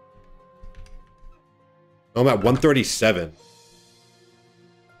 No, I'm at 137.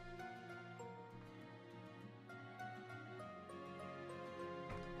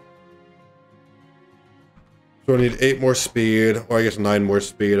 So I need 8 more speed, or I guess 9 more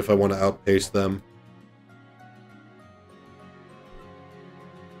speed if I want to outpace them.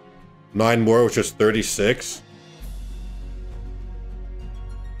 9 more, which is 36.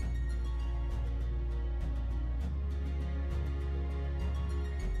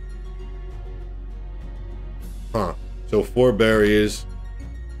 Huh. So 4 berries.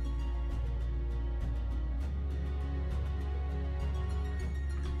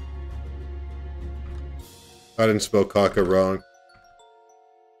 I didn't spell caca wrong.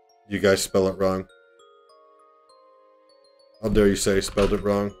 You guys spell it wrong. How dare you say I spelled it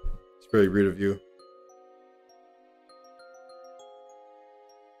wrong? It's very rude of you.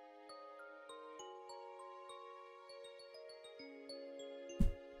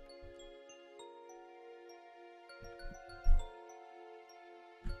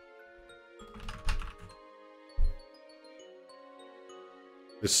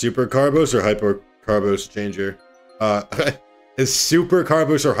 Is super carbos or hyper carbos changer? Is super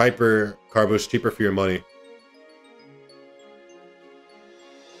carbos or hyper carbos cheaper for your money?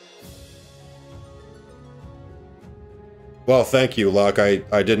 Well, thank you, Locke.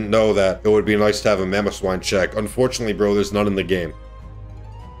 I didn't know that. It would be nice to have a Mamoswine check. Unfortunately, bro, there's none in the game.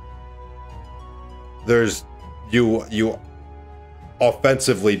 There's... You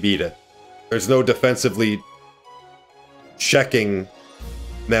offensively beat it. There's no defensively checking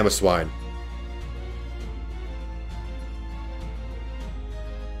Mamoswine.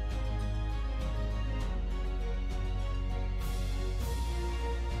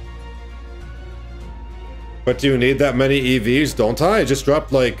 But do you need that many EVs? Don't I? I just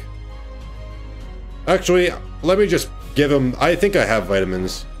dropped like... Actually, let me just give him... I think I have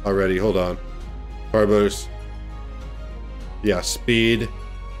vitamins already. Hold on. Carbos. Yeah, speed.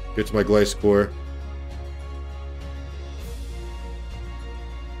 Get to my gliscor.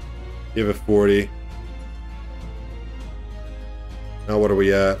 Give it 40. Now what are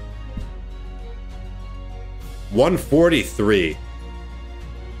we at? 143.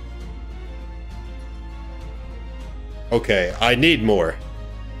 Okay, I need more.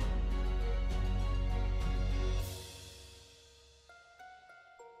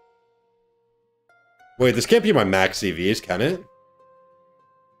 Wait, this can't be my max EVs, can it?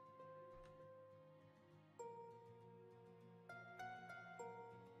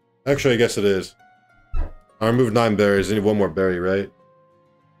 Actually, I guess it is. I removed 9 berries. I need 1 more berry, right?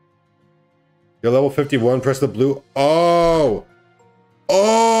 You're level 51. Press the blue. Oh!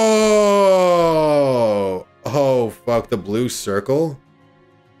 Oh! Oh, fuck. The blue circle?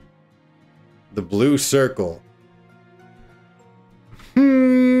 The blue circle.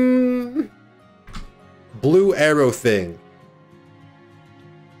 Blue arrow thing.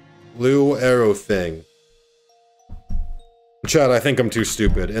 Blue arrow thing. Chad, I think I'm too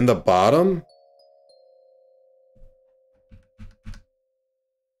stupid. In the bottom?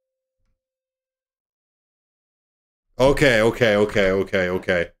 Okay.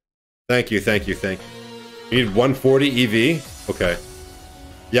 Thank you. You need 140 EV? Okay.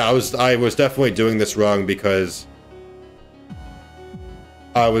 Yeah, I was definitely doing this wrong because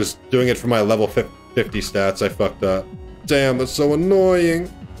I was doing it for my level 50 stats. I fucked up. Damn, that's so annoying.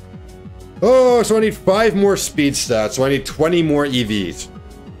 Oh, so I need 5 more speed stats, so I need 20 more EVs.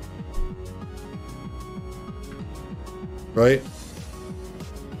 Right?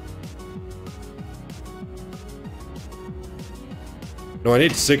 No, I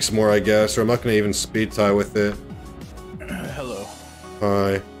need 6 more, I guess, or I'm not gonna even speed tie with it. Hello.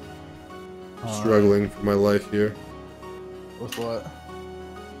 Hi. Struggling for my life here. With what?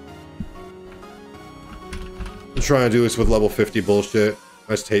 I'm trying to do this with level 50 bullshit.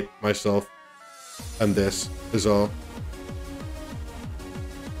 I just hate myself. And this is all.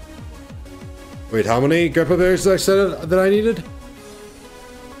 Wait, how many grappa berries did I say that I needed?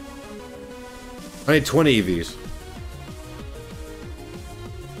 I need 20 EVs.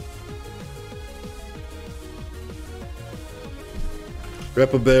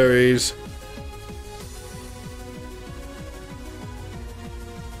 Grappa berries.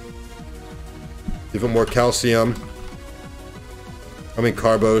 Even more calcium. I mean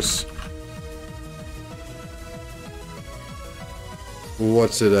carbos.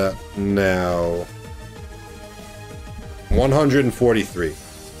 What's it at now? 143.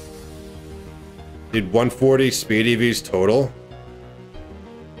 Need 140 speed EVs total.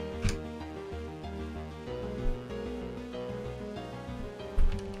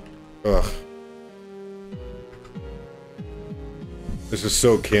 Ugh. This is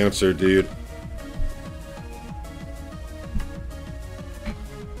so cancer, dude.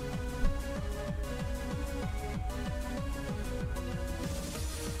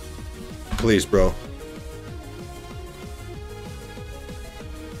 Please, bro.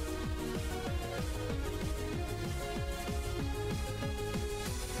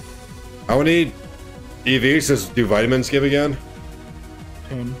 How many EVs do vitamins give again?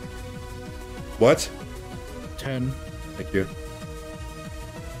 10. What? 10. Thank you.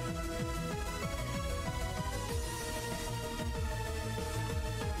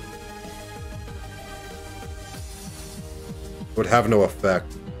 Would have no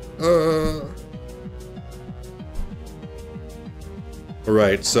effect.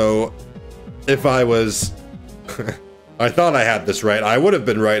 Right, so if I was... I thought I had this right. I would have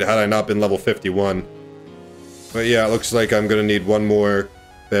been right had I not been level 51. But yeah, it looks like I'm gonna need 1 more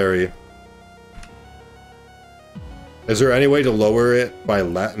berry. Is there any way to lower it by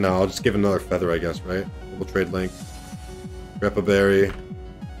No, I'll just give another feather, I guess, right? We'll trade link. Grappa berry.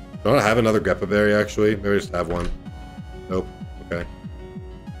 Don't I have another grappa berry, actually? Maybe I just have one. Nope. Okay.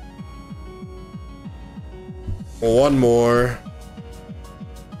 1 more.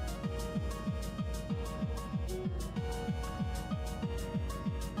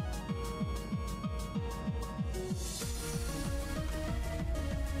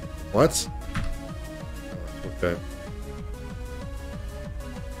 What? Okay.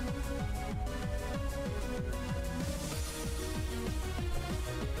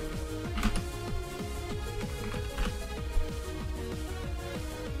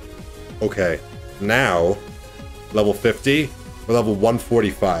 Okay. Now, level 50, we're level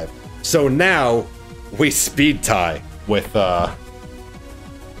 145. So now, we speed tie with, Oh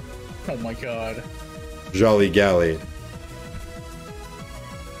my god. Jolly Galley.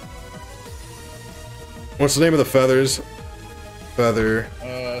 What's the name of the feathers? Feather.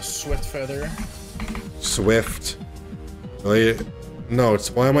 Swift feather. Swift. No, it's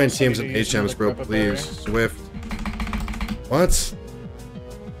why am I in teams of HMs, bro? Please. Swift. What?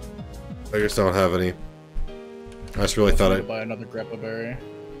 I just don't have any. I just really thought I'd buy another grappa berry.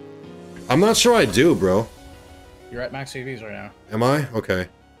 I'm not sure I do, bro. You're at max EVs right now. Am I? Okay.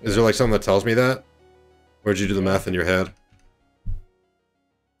 Is there like something that tells me that? Or did you do the math in your head?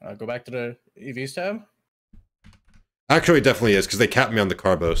 Go back to the EVs tab. Actually, it definitely is, because they capped me on the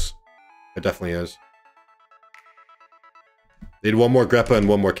carbos. It definitely is. Need 1 more grappa and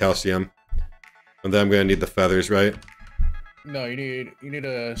 1 more calcium. And then I'm gonna need the feathers, right? No, you need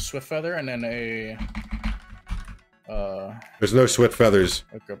a swift feather and then a There's no swift feathers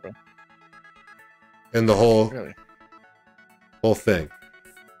a grappa. in the whole thing.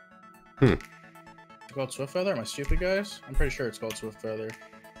 It's called swift feather? Am I stupid, guys? I'm pretty sure it's called swift feather.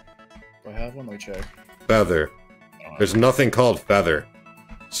 Do I have one? Let me check. Feather. There's nothing called feather.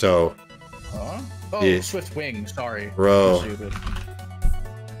 So... Oh, yeah. Swift wing, sorry. Bro. Stupid.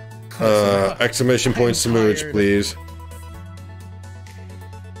 Exclamation point smooch, please.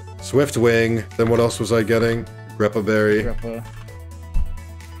 Swift wing. Then what else was I getting? Grappa berry. Grappa.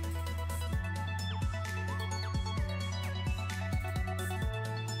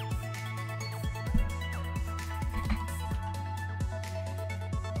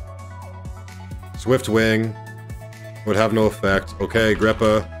 Swift Wing would have no effect. Okay,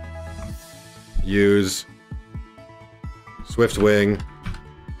 Greppa. Use. Swift Wing.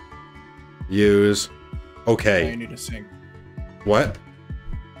 Use. Okay. Now you need to sync. What?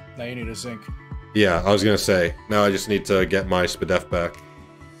 Now you need to sync. Yeah, I was gonna say. Now I just need to get my Spadef back.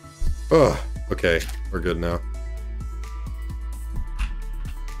 Oh, okay. We're good now.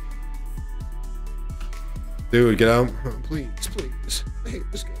 Dude, get out. Oh, please, please. I hate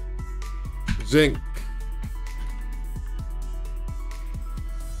this game. Zinc.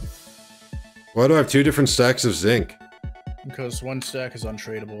 Why do I have 2 different stacks of zinc? Because one stack is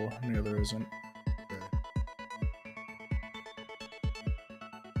untradeable and the other isn't.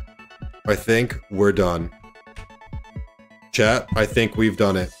 I think we're done. Chat, I think we've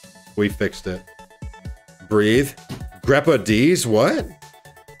done it. We fixed it. Breathe. Greppa D's? What?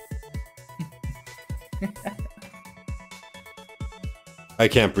 I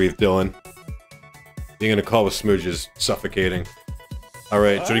can't breathe, Dylan. Being in a call with Smooge is suffocating.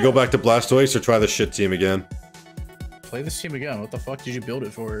 Alright, should we go back to Blastoise or try the shit team again? Play this team again. What the fuck did you build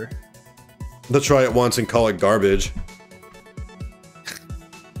it for? Let's try it once and call it garbage.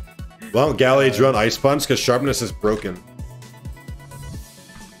 Why don't Gallades run Ice Punch? Because Sharpness is broken.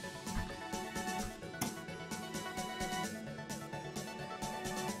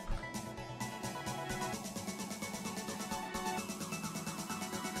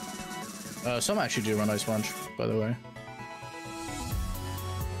 Some actually do run Ice Punch, by the way.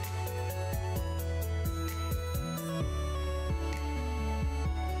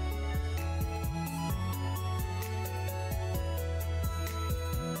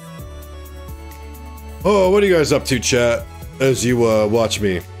 Oh, what are you guys up to, chat? As you watch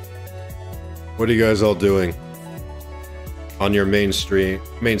me. What are you guys all doing? On your main screen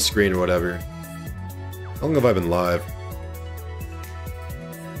or whatever. How long have I been live?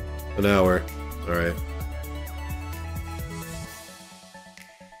 An hour. Alright.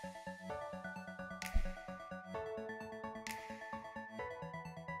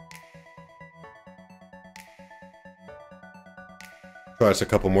 Try this a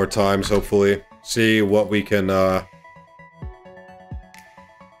couple more times, hopefully. See what we can, But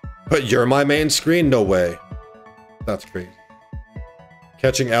you're my main screen? No way. That's crazy.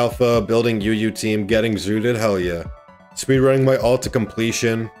 Catching Alpha, building UU team, getting zooted? Hell yeah. Speedrunning my ult to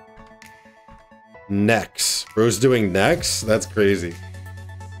completion. Nex. Bro's doing Nex? That's crazy.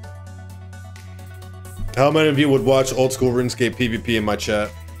 How many of you would watch old school RuneScape PvP in my chat?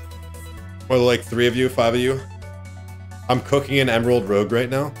 Or like 3 of you, 5 of you? I'm cooking an Emerald Rogue right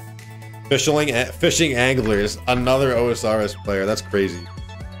now. Fishing Anglers, another OSRS player. That's crazy.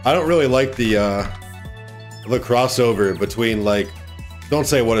 I don't really like the crossover between, like... Don't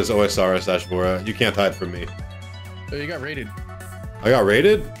say what is OSRS, Ashbora. You can't hide from me. Oh, you got raided. I got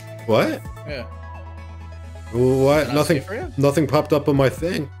raided? What? Yeah. What? Nothing popped up on my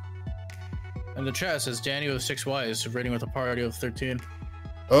thing. And the chat says Danny with 6 Ys, raiding with a party of 13.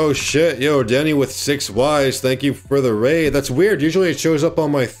 Oh shit, yo, Danny with 6 Ys, thank you for the raid. That's weird, usually it shows up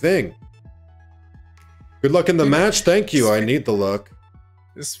on my thing. Good luck in the match, thank you, I need the luck.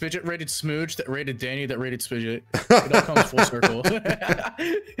 Spidget rated Smooge, that rated Danny, that rated Spidget. It all comes full circle.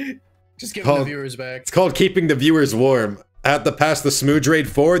 Just giving the viewers back. It's called keeping the viewers warm. At the Pass the Smooge raid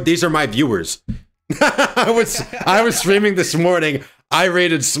forward, these are my viewers. I was streaming this morning, I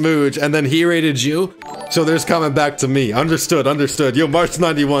rated Smooge, and then he rated you, so there's coming back to me. Understood, understood. Yo,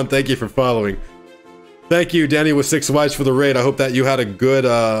 March91, thank you for following. Thank you, Danny with 6 Ys for the raid. I hope that you had a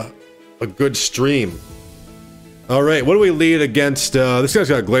good stream. Alright, what do we lead against, this guy's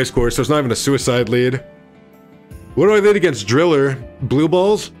got a gliscor, so it's not even a suicide lead. What do I lead against Driller? Blue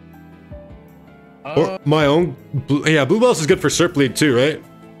balls? Or my own? Yeah, blue balls is good for Serp lead too, right?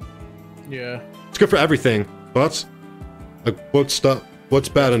 Yeah. It's good for everything. Thoughts? Like, what's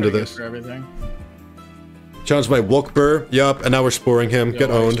bad under this? For everything. Challenged by Wokbur. Yup, and now we're sporing him.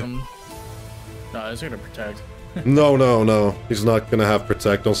 Get owned. No, he's gonna protect. No. He's not gonna have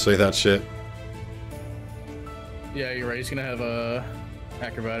protect. Don't say that shit. Yeah, you're right. He's gonna have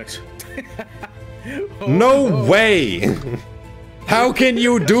acrobatics. No way! How can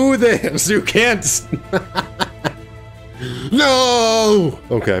you do this? You can't. No!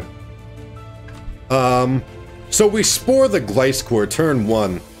 Okay. So we spore the Gliscor turn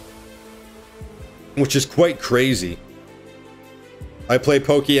 1. Which is quite crazy. I play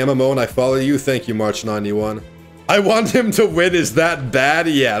PokeMMO and I follow you. Thank you, March91. I want him to win. Is that bad?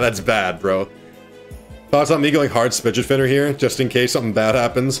 Yeah, that's bad, bro. Thoughts on me going hard Spidget Finner here, just in case something bad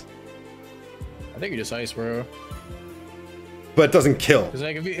happens? I think you just ice, bro. But it doesn't kill. Because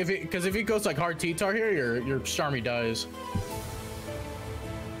like, if he goes like hard T-Tar here, your Starmie dies.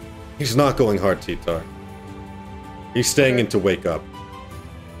 He's not going hard, T-Tar. He's staying in to wake up.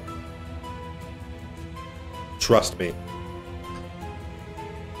 Trust me.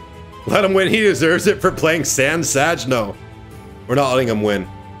 Let him win. He deserves it for playing Sand Sag. No. We're not letting him win.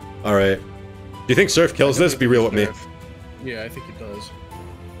 Alright. Do you think Surf kills this? Be real with me. Yeah, I think it does.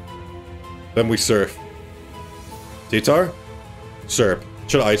 Then we Surf. T-Tar? Surf.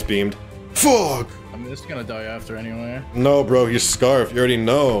 Should've Ice Beamed. Fuck! I mean, it's gonna die after anyway. No, bro, he's Scarf. You already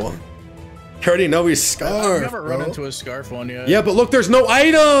know. You already know he's Scarf, I've never run into a Scarf one yet. Yeah, but look, there's no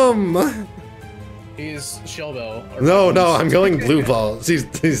item! He's Shell Bell. No, I'm going Blue Balls.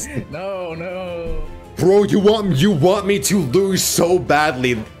 He's... No. Bro, you want me to lose so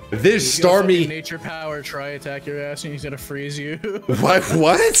badly. This Starmie... Nature Power, try attack your ass and he's gonna freeze you.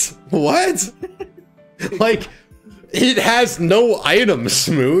 What? Like, it has no items,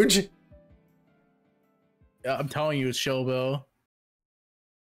 Smooge. Yeah, I'm telling you, it's Shell Bell.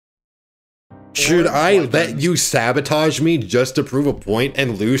 Should I let you sabotage me just to prove a point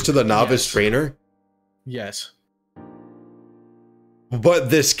and lose to the novice trainer? Yes. But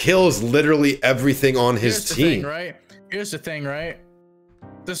this kills literally everything on his team. Here's the thing, right?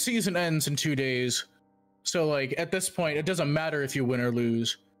 The season ends in 2 days. So, like, at this point, it doesn't matter if you win or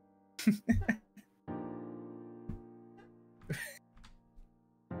lose.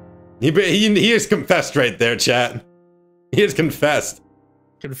 He has confessed right there, chat. He has confessed.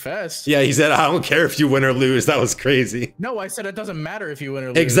 Confessed? Yeah, he said, I don't care if you win or lose. That was crazy. No, I said it doesn't matter if you win or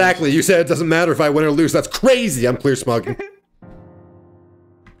lose. Exactly. You said it doesn't matter if I win or lose. That's crazy. I'm clear smugging.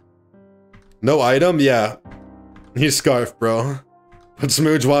 No item? Yeah. He's Scarf, bro. But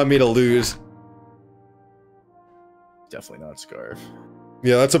Smooge wanted me to lose. Definitely not Scarf.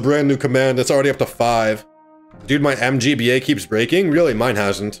 Yeah, that's a brand new command. That's already up to 5. Dude, my MGBA keeps breaking? Really? Mine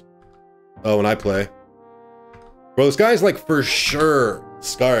hasn't. Oh, when I play. Bro, this guy's like for sure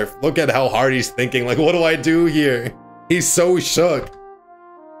Scarf. Look at how hard he's thinking. Like, what do I do here? He's so shook.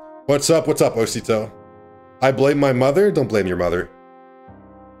 What's up, Osito? I blame my mother? Don't blame your mother.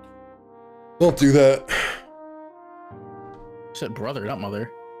 Don't do that. You said brother, not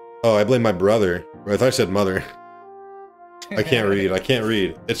mother. Oh, I blame my brother. I thought I said mother. I can't read. I can't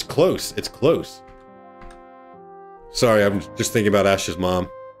read. It's close. It's close. Sorry, I'm just thinking about Ash's mom.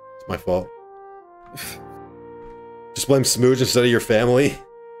 It's my fault. Just blame Smooge instead of your family.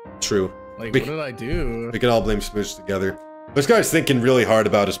 True. Like, what did I do? We can all blame Smooge together. This guy's thinking really hard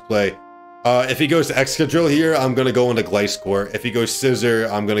about his play. If he goes to Excadrill here, I'm gonna go into Gliscor. If he goes Scissor,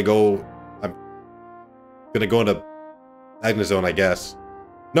 I'm gonna go into Magnezone, I guess.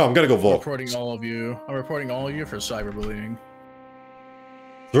 No, I'm gonna go Volk. I'm reporting all of you for cyberbullying.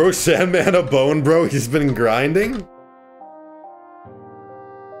 Throw Sandman a bone, bro. He's been grinding.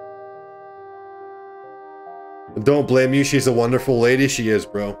 Don't blame you. She's a wonderful lady. She is,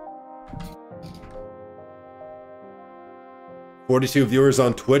 bro. 42 viewers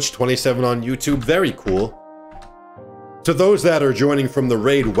on Twitch, 27 on YouTube. Very cool. To those that are joining from the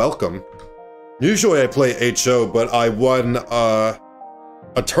raid, welcome. Usually I play HO, but I won a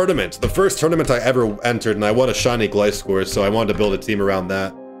tournament. The first tournament I ever entered, and I won a shiny Gliscor, so I wanted to build a team around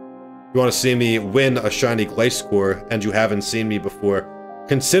that. If you want to see me win a shiny Gliscor, and you haven't seen me before,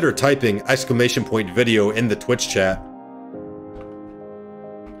 consider typing !video in the Twitch chat.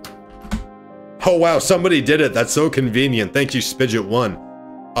 Oh wow, somebody did it. That's so convenient. Thank you, Spidget1.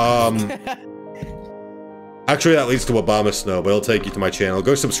 Actually, that leads to Obama Snow, but it'll take you to my channel.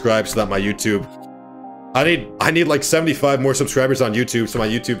 Go subscribe so that my YouTube... I need like 75 more subscribers on YouTube so my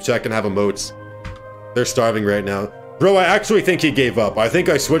YouTube chat can have emotes. They're starving right now. Bro, I actually think he gave up. I think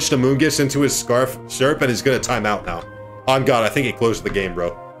I switched a Moongus into his Scarf Sherp and he's gonna time out now. On God, I think he closed the game,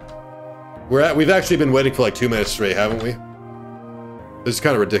 bro. We've actually been waiting for like 2 minutes straight, haven't we? This is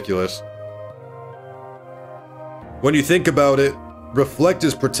kind of ridiculous. When you think about it, Reflect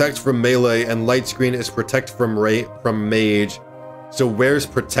is Protect from melee, and Light Screen is Protect from mage. So where's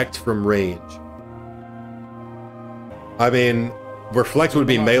Protect from range? I mean, Reflect would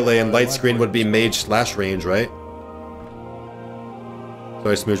be melee, and Light Screen would be mage/range, right?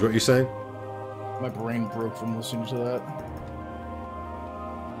 Sorry, Smooge, what you saying? My brain broke from listening to that.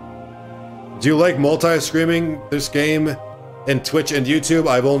 Do you like multi-streaming this game in Twitch and YouTube?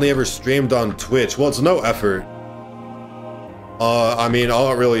 I've only ever streamed on Twitch. Well, it's no effort. I mean,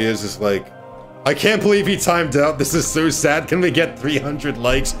 all it really is like... I can't believe he timed out. This is so sad. Can we get 300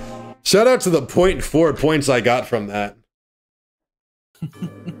 likes? Shout out to the 0.4 points I got from that.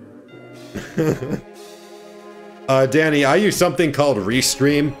 Danny, I use something called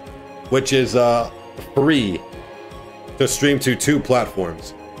Restream, which is free to stream to 2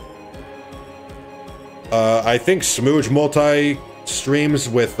 platforms. I think Smooge streams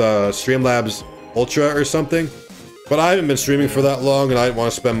with Streamlabs Ultra or something. But I haven't been streaming for that long, and I didn't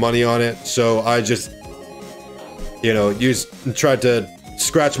want to spend money on it, so I just, you know, tried to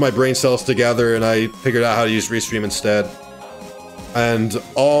scratch my brain cells together, and I figured out how to use Restream instead. And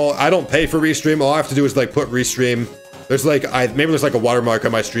I don't pay for Restream. All I have to do is like put Restream. There's like maybe there's like a watermark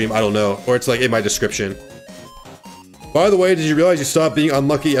on my stream. I don't know, or it's like in my description. By the way, did you realize you stopped being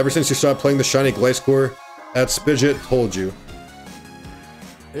unlucky ever since you stopped playing the shiny gliscor? That Spidget told you.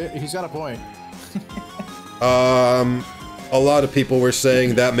 He's got a point. A lot of people were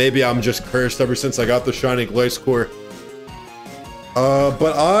saying that maybe I'm just cursed ever since I got the shiny gliscor.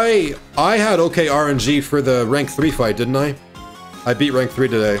 But I had okay RNG for the rank 3 fight, didn't I? I beat rank 3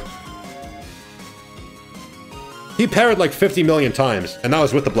 today. He parried like 50 million times, and that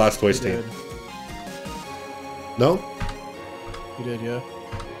was with the Blastoise team. No? He did, yeah.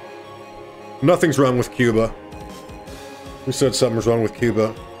 Nothing's wrong with Cuba. Who said something's wrong with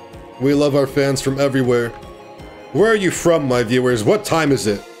Cuba? We love our fans from everywhere. Where are you from, my viewers? What time is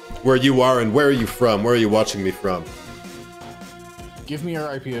it? Where you are, and where are you from? Where are you watching me from? Give me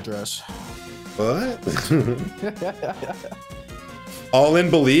your IP address. What? All in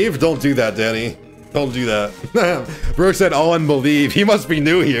believe? Don't do that, Danny. Don't do that. Brooke said all in believe. He must be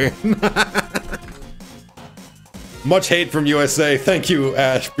new here. Much hate from USA. Thank you,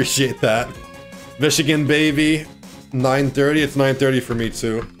 Ash. Appreciate that. Michigan, baby. 9:30. It's 9:30 for me,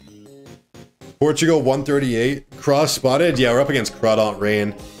 too. Portugal, 138. Cross spotted? Yeah, we're up against Crawdaunt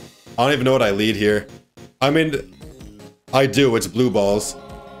Rain. I don't even know what I lead here. I mean, I do. It's blue balls.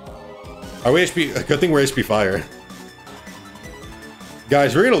 Are we HP? Good thing we're HP fire.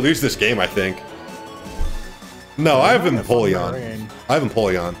 Guys, we're gonna lose this game, I think. No, I have Empoleon. I have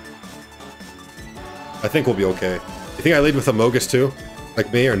Empoleon. I think we'll be okay. You think I lead with Amogus too?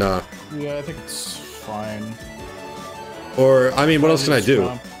 Like me or not? Yeah, I think it's fine. Or, I mean, what else can I do?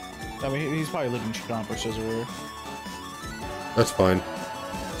 I mean, he's probably leading Chomp or Scizor. That's fine.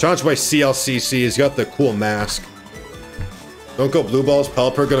 Challenged by CLCC, he's got the cool mask. Don't go blue balls,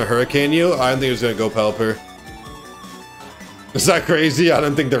 Pelipper gonna hurricane you? I didn't think he was gonna go Pelipper. Is that crazy? I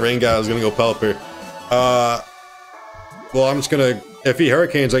didn't think the rain guy was gonna go Pelipper. Well, I'm just gonna... If he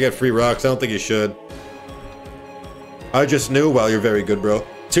hurricanes, I get free rocks. I don't think he should. I just knew. Well, you're very good, bro.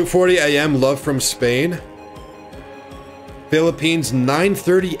 2:40 a.m. Love from Spain. Philippines,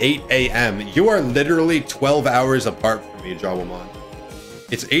 9:38 a.m. You are literally 12 hours apart from me, Jawamon.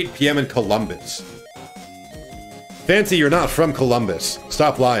 It's 8 p.m. in Columbus. Fancy, you're not from Columbus.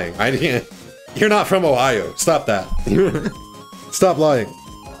 Stop lying. You're not from Ohio. Stop that. Stop lying.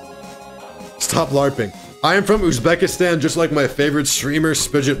 Stop LARPing. I am from Uzbekistan, just like my favorite streamer,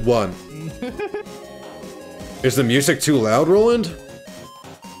 Spidget1. Is the music too loud, Roland?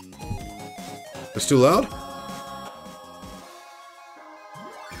 It's too loud?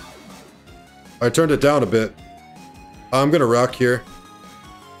 I turned it down a bit. I'm gonna rock here.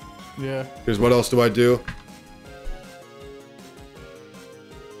 Yeah. Because what else do I do?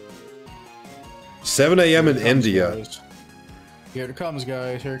 7 a.m. in India. Guys. Here it comes,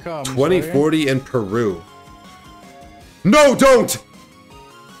 guys. Here it comes. 2040 in Peru. No, don't!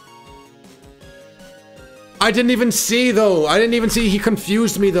 I didn't even see, though. I didn't even see. He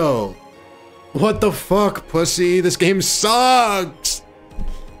confused me, though. What the fuck, pussy? This game sucks!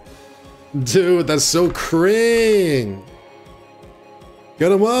 Dude, that's so cring.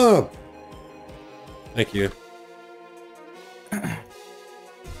 Get him up. Thank you.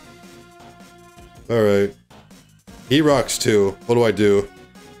 Alright. He rocks too. What do I do?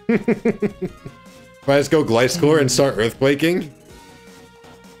 If I just go Gliscor and start earthquaking?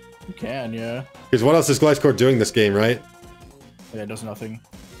 You can, yeah. Because what else is Gliscor doing this game, right? Yeah, it does nothing.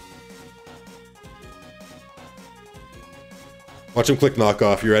 Watch him click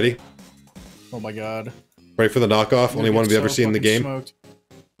knockoff. You ready? Oh my god. Ready for the knockoff? Only one we've ever seen in the game? Smoked.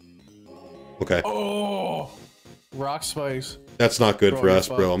 Okay. Oh! Rock Spice. That's not good for us,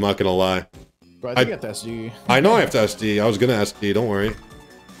 bro. I'm not gonna lie. Bro, I think you have to SD. I know I have to SD. I was gonna SD, don't worry.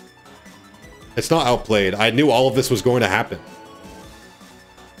 It's not outplayed. I knew all of this was going to happen.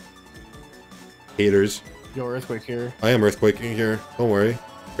 Haters. Yo, Earthquake here. I am earthquaking here. Don't worry.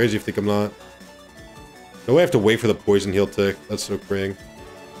 Crazy if you think I'm not. No way I have to wait for the poison heal tick. That's so cring.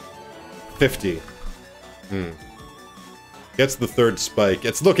 50. Gets the third spike.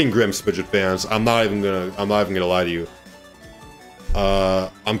 It's looking grim, Spidget fans. I'm not even gonna lie to you.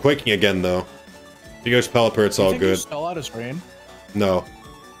 I'm quaking again though. If he goes Pelipper, it's all good. You stall out his rain? No.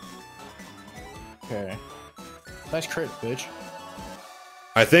 Okay. Nice crit, bitch.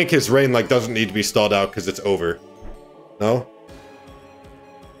 I think his rain like doesn't need to be stalled out because it's over. No?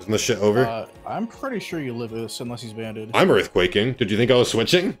 Isn't this shit over? I'm pretty sure you live this unless he's banded. I'm earthquaking. Did you think I was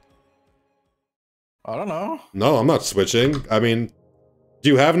switching? I don't know. No, I'm not switching. I mean, do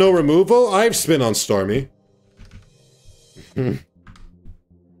you have no removal? I have spin on Stormy.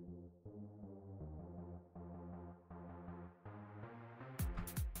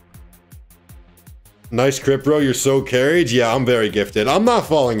 Nice crit, bro. You're so carried. Yeah, I'm very gifted. I'm not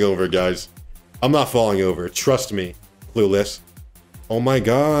falling over, guys. I'm not falling over. Trust me. Clueless. Oh my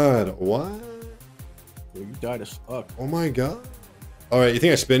god. What? Dude, you died as fuck. Oh my god. Alright, you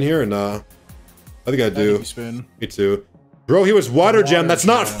think I spin here or nah? I think I do. I think you spin. Me too. Bro, he was water gem. That's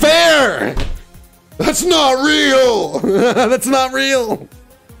not fair! That's not real! That's not real!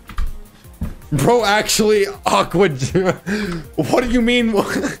 Bro, actually, Aqua... What do you mean?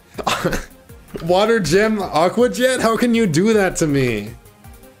 Water gem Aqua Jet? How can you do that to me?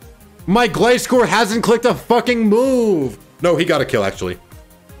 My gliscor hasn't clicked a fucking move! No, he got a kill, actually.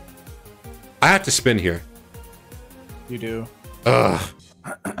 I have to spin here. You do. Ugh.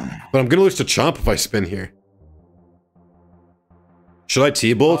 But I'm gonna lose to Chomp if I spin here. Should I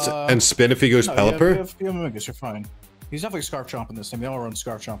T-Bolt and spin if he goes Pelipper? You have Mungus, you're fine. He's definitely Scarf Chomp in this team. They all run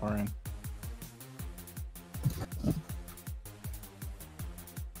Scarf Chomp on in.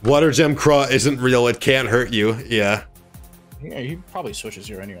 Water Gem Craw isn't real, it can't hurt you. Yeah. Yeah, he probably switches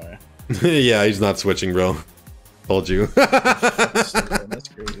here anyway. Yeah, he's not switching, bro. Told you. That's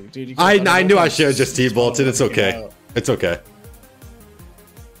crazy. Dude, I knew I should have just T-bolted. It's okay. It's okay.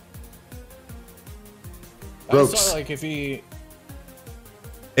 Ropes. Like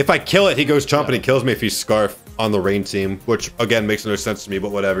if I kill it, he goes Chomp and he kills me if he's Scarf on the rain team, which again makes no sense to me,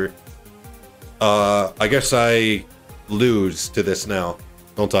 but whatever. I guess I lose to this now,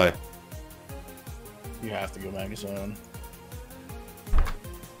 don't I? You have to go Magazine.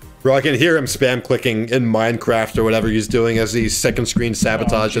 Bro, I can hear him spam clicking in Minecraft or whatever he's doing as he second screen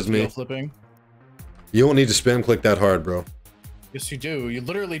sabotages me. Flipping. You don't need to spam click that hard, bro. Yes, you do. You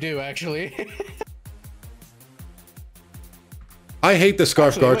literally do, actually. I hate the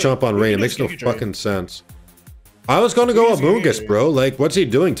Scarf Garchomp on rain. It makes no fucking sense. I was gonna go Amoonguss, bro. Like, what's he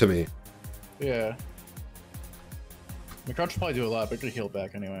doing to me? Yeah. McCrouch will probably do a lot, but you're healed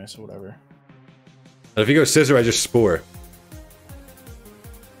back anyway, so whatever. And if he goes Scissor, I just Spore.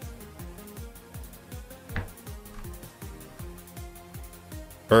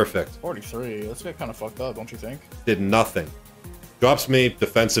 Perfect. 43. Let's get kind of fucked up, don't you think? Did nothing. Drops me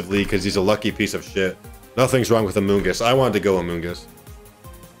defensively because he's a lucky piece of shit. Nothing's wrong with Amoonguss. I wanted to go Amoonguss.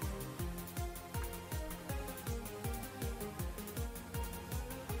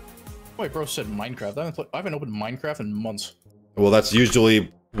 Wait, bro said Minecraft. I haven't opened Minecraft in months. Well, that's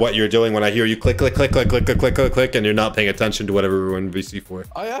usually what you're doing when I hear you click, click, click, click, click, click, click, click, click, and you're not paying attention to whatever we're in VC for.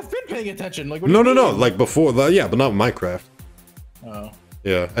 I've been paying attention. Like, no, like before. Yeah, but not Minecraft. Oh.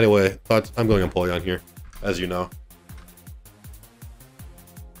 Yeah. Anyway, I'm going Empoleon here, as you know.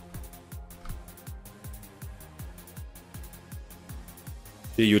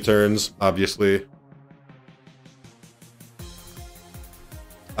 The U-turns, obviously.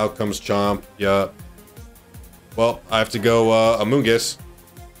 Out comes Chomp. Yeah. Well, I have to go Amoonguss.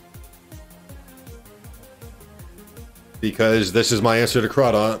 Because this is my answer to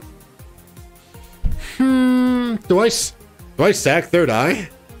Crawdaunt. Do I sack third eye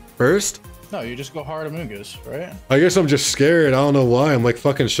first? No, you just go hard Amoonguss, right? I guess I'm just scared. I don't know why. I'm like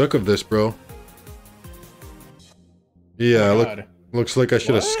fucking shook of this, bro. Yeah, looks like I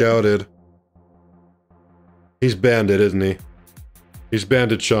should have scouted. He's banded, isn't he? He's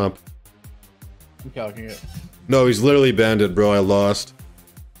banded Chomp. I'm calculating it. No, he's literally banded, bro. I lost.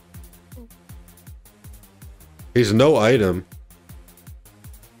 He's no item.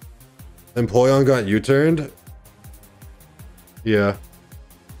 Empoleon got U-turned? Yeah.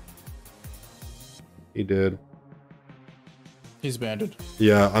 He did. He's banded.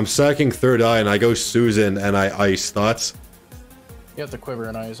 Yeah, I'm sacking third eye and I go Susan and I ice. Thoughts? You have to quiver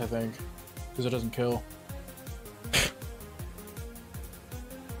in eyes, I think. Because it doesn't kill.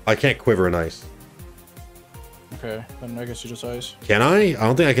 I can't quiver an ice. Okay, then I guess you just ice. Can I? I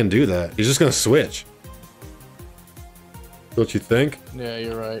don't think I can do that. He's just gonna switch. Don't you think? Yeah,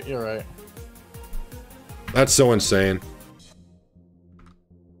 you're right. You're right. That's so insane.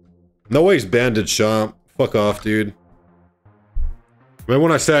 No way he's banded Chomp. Fuck off, dude. Remember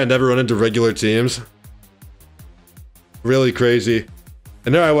when I said I never run into regular teams? Really crazy.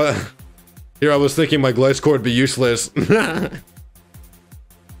 And there I was. Here I was thinking my gliscor would be useless.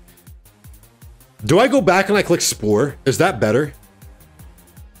 Do I go back and I click Spore? Is that better?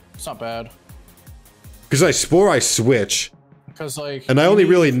 It's not bad. Because I Spore, I switch. Because like, and I only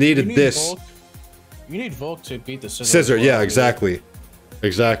really needed this. Volk. You need Volk to beat the Scissor. Scissor, yeah, exactly.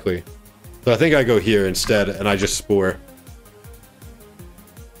 Exactly. So I think I go here instead, and I just spore.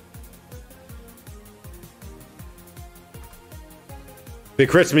 If it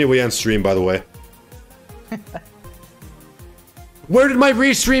crits me, we end stream, by the way. Where did my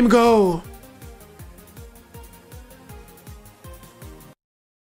restream go?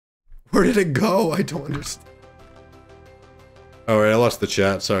 Where did it go? I don't understand. Alright, I lost the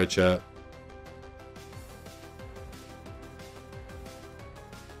chat. Sorry, chat.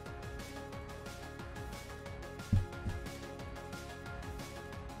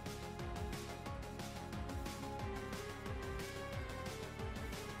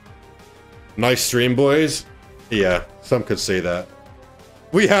 Nice stream, boys. Yeah, some could say that.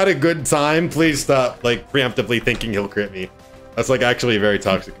 We had a good time. Please stop, like, preemptively thinking he'll crit me. That's, like, actually very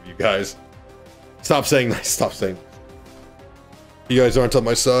toxic of you guys. Stop saying that. Stop saying that. You guys aren't on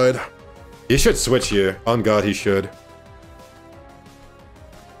my side. He should switch here. On God, he should.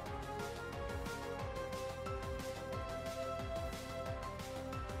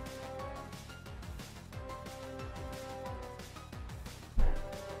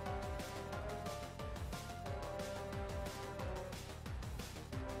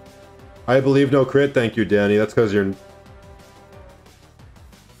 I believe no crit. Thank you, Danny. That's because you're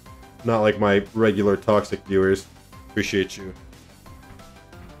not like my regular toxic viewers. Appreciate you.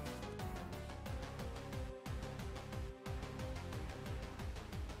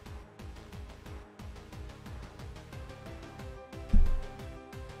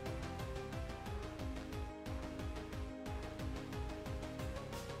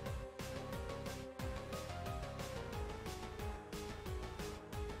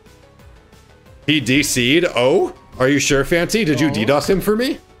 He DC'd? Oh? Are you sure, Fancy? Did you DDoS him for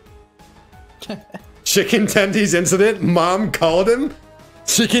me? Chicken tendies incident? Mom called him?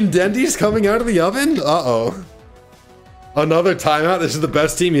 Chicken tendies coming out of the oven? Uh-oh. Another timeout? This is the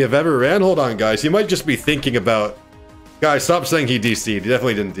best team you have ever ran? Hold on, guys. You might just be thinking about... Guys, stop saying he DC'd. He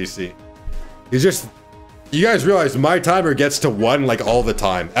definitely didn't DC. He's just... You guys realize my timer gets to 1, like, all the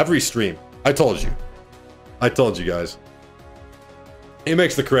time. Every stream. I told you. I told you guys. He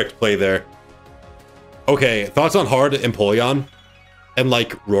makes the correct play there. Okay, thoughts on hard Empoleon? And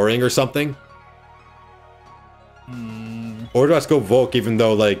like roaring or something? Or do I just go Volk even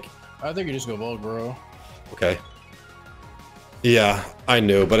though like... I think you just go Volk, bro. Okay. Yeah, I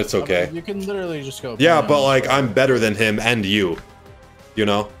knew, but it's okay. You can literally just go... Yeah, but like I'm better than him and you. You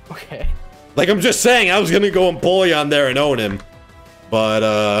know? Okay. Like I'm just saying I was gonna go Empoleon there and own him.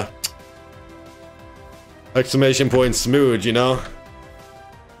 But exclamation point smooth, you know?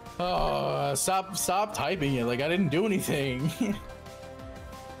 Stop typing it. Like I didn't do anything.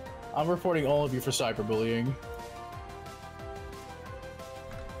 I'm reporting all of you for cyberbullying.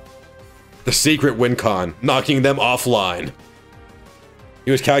 The secret win con, knocking them offline.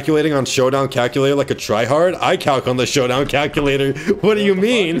 He was calculating on Showdown Calculator like a tryhard? I calc on the Showdown Calculator. What do you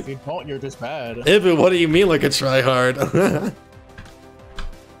mean? If you don't, you're just bad. What do you mean like a tryhard?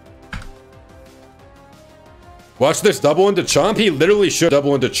 Watch this double into Chomp. He literally should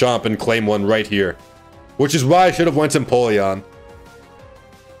double into Chomp and claim one right here. Which is why I should have went Empoleon.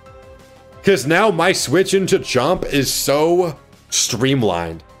 Because now my switch into Chomp is so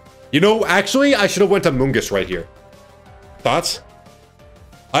streamlined. You know, actually, I should have went to Mungus right here. Thoughts?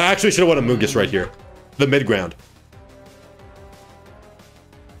 I actually should have went to Mungus right here. The mid ground.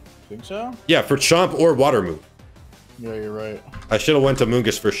 Think so? Yeah, for Chomp or Water move. Yeah, you're right. I should have went to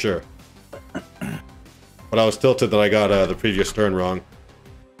Mungus for sure. But I was tilted that I got the previous turn wrong.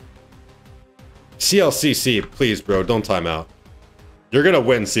 CLCC, please, bro, don't time out. You're gonna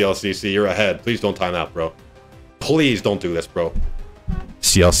win, CLCC. You're ahead. Please don't time out, bro. Please don't do this, bro.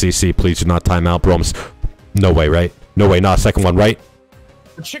 CLCC, please do not time out, bro. No way, right? No way, not a second one, right?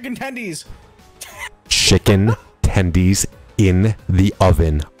 Chicken tendies. Chicken tendies in the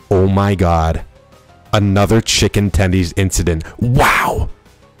oven. Oh my god. Another chicken tendies incident. Wow!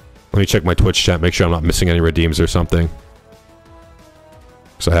 Let me check my Twitch chat, make sure I'm not missing any redeems or something.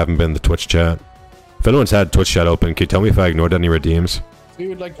 Because I haven't been in the Twitch chat. If anyone's had Twitch chat open, can you tell me if I ignored any redeems?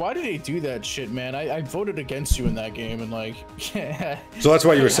 Dude, like, why did he do that shit, man? I voted against you in that game, and like... Yeah. So that's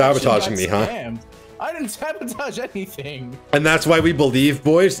why you were sabotaging me, huh? Scammed. I didn't sabotage anything. And that's why we believe,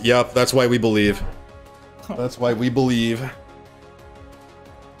 boys? Yep, that's why we believe. That's why we believe.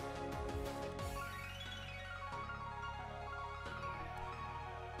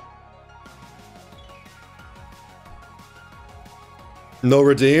 No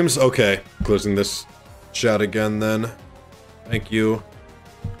redeems? Okay. Closing this chat again then. Thank you.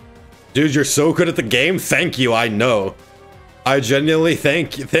 Dude, you're so good at the game. Thank you, I know. I genuinely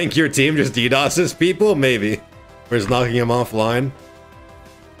think your team just DDoSes people? Maybe. Or is knocking him offline.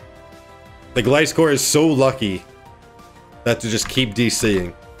 The gliscor is so lucky that to just keep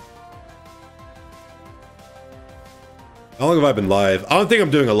DCing. How long have I been live? I don't think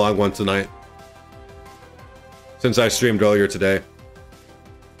I'm doing a long one tonight. Since I streamed earlier today.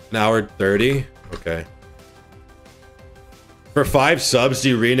 An hour 30? Okay. For 5 subs, do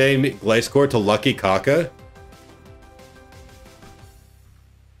you rename gliscor to Lucky Kaka?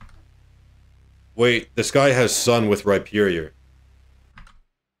 Wait, this guy has son with Rhyperior.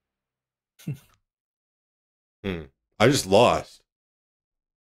 I just lost.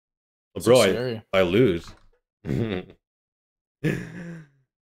 Well, bro, So I lose.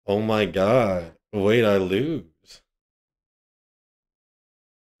 Oh my god. Wait, I lose.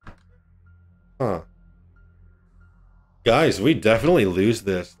 Huh. Guys, we definitely lose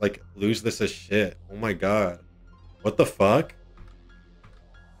this. Like, lose this as shit. Oh my god. What the fuck?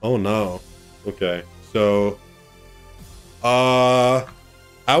 Oh no. Okay. So, our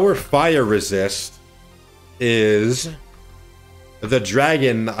fire resist is the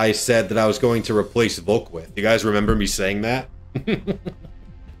dragon I said that I was going to replace Volk with. You guys remember me saying that?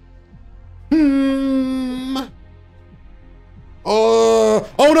 Oh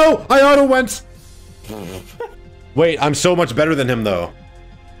no! I auto went! Wait, I'm so much better than him though.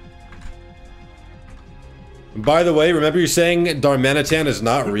 By the way, remember you saying Darmanitan is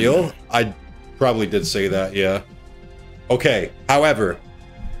not real? I probably did say that, yeah. Okay, however,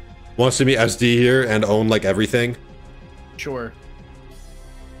 wants to be SD here and own like everything? Sure.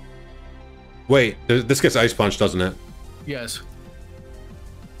 Wait, this gets Ice Punch, doesn't it? Yes.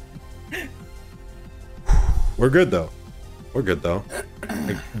 We're good though. We're good though.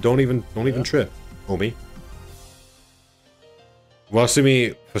 Like, don't even trip, homie. Wants to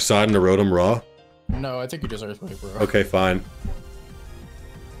be Facade and Erodum Raw? No, I think you just Earthquake, bro. Okay, fine.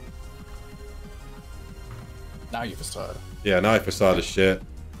 Now you Facade. Yeah, now I Facade is shit.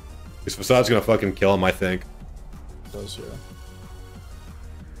 Because Facade's gonna fucking kill him, I think. It does, yeah.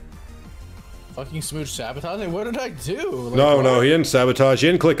 Fucking smooch sabotage? What did I do? Like, No, he didn't sabotage. He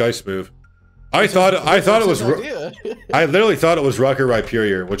didn't click Ice Move. I thought it was. I literally thought it was Rock or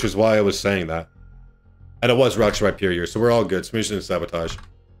Rhyperior, which is why I was saying that. And it was Rock's Rhyperior, so we're all good. Smooch didn't sabotage.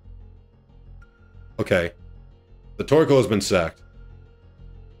 Okay. The Torkoal has been sacked.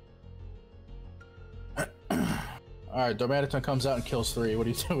 Alright, Darmanitan comes out and kills 3. What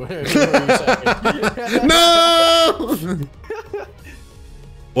are you doing? What are you saying? No!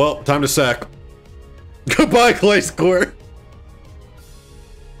 Well, time to sack. Goodbye, gliscor.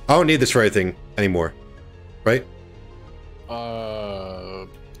 I don't need this for anything anymore. Right? No,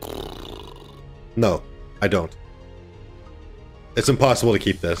 I don't. It's impossible to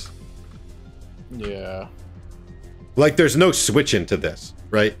keep this. Yeah. Like, there's no switch into this,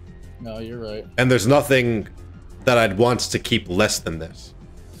 right? No, you're right. And there's nothing that I'd want to keep less than this.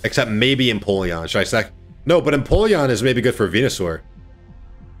 Except maybe Empoleon. Should I sack? No, but Empoleon is maybe good for Venusaur.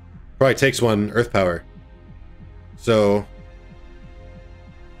 Probably takes one Earth Power. So...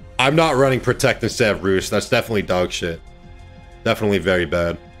 I'm not running Protect instead of Roost. That's definitely dog shit. Definitely very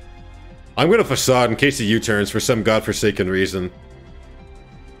bad. I'm gonna Facade in case he U-turns for some godforsaken reason.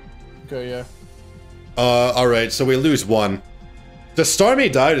 Okay, yeah. Alright, so we lose 1. Does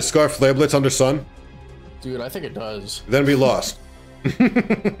Starmie die to Scarf Flareblitz under Sun? Dude, I think it does. Then we lost.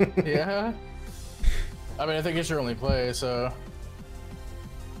 Yeah? I mean, I think it's your only play, so...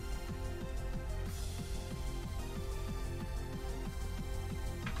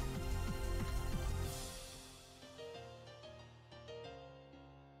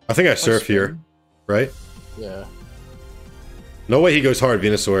 I think I surf here, right? Yeah. No way he goes hard,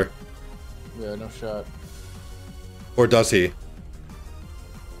 Venusaur. Yeah, no shot. Or does he?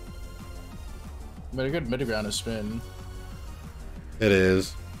 But a good mid ground is spin. It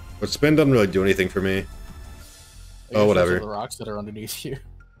is. But spin doesn't really do anything for me. Oh, whatever. The rocks that are underneath you.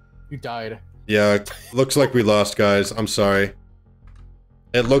 You died. Yeah, looks like we lost, guys. I'm sorry.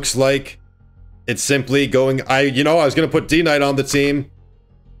 It looks like it's simply going... I was gonna put D-Knight on the team.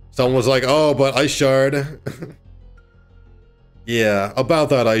 Someone was like, oh, but Ice Shard. Yeah, about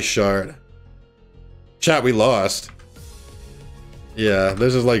that Ice Shard. Chat, we lost. Yeah,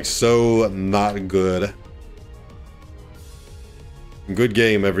 this is like so not good. Good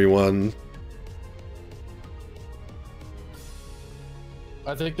game, everyone.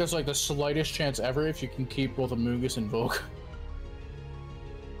 I think there's like the slightest chance ever if you can keep both Amoonguss and Volk.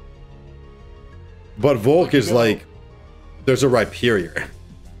 But Volk is like... There's a Rhyperior.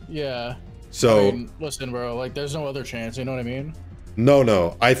 Yeah. So... I mean, listen, bro, like, there's no other chance, you know what I mean?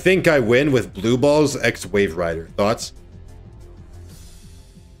 No. I think I win with Blue Balls X Wave Rider. Thoughts?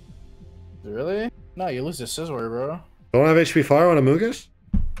 Really? No, you lose to Scizor, bro. Don't have HP Fire on Amoonguss?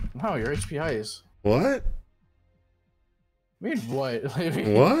 No, your HPI is. What? I mean, what?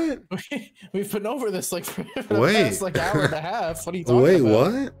 What? We've been over this like for the past like hour and a half. What are you talking Wait,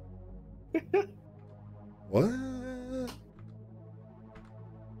 about? what? What?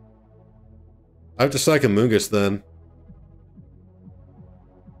 I have to psych Amoongus then.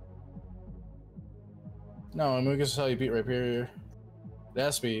 No, Amoongus is how you beat Rhyperior. It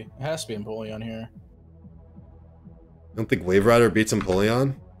has to be Empoleon here. I don't think Wave Rider beats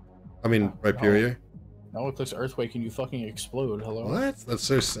Empoleon? I mean, Rhyperior? No, it clicks Earthquake and you fucking explode. Hello? What? That's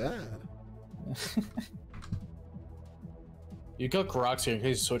so sad. You got rocks here in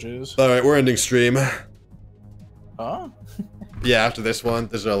case it switches. Alright, we're ending stream. Huh? Yeah, after this one,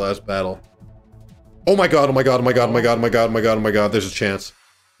 this is our last battle. Oh my god, oh my god, oh my god, oh my god, oh my god, oh my god, oh my god, there's a chance.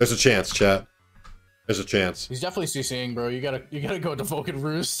 There's a chance, chat. There's a chance. He's definitely CCing, bro. You gotta go to Vulcan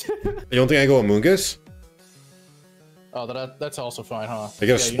Roost. You don't think I go Amoongus? Oh, that's also fine, huh? I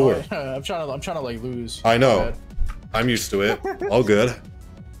get a Spore. You know I'm trying to like lose. I know. I'm used to it. All good.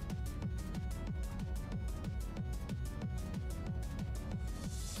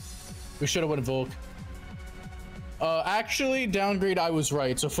 We should have went Volk. Actually, downgrade. I was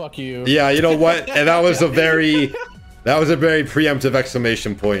right. So fuck you. Yeah, you know what? And that was a very preemptive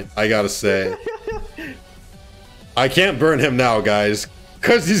exclamation point. I gotta say. I can't burn him now, guys,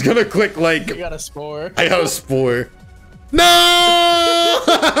 cause he's gonna click like. You got a Spore. I got a Spore. No!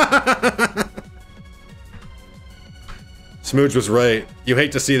 Smooge was right. You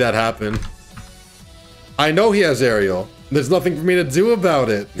hate to see that happen. I know he has aerial. There's nothing for me to do about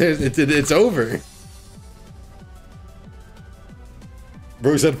it. It's over.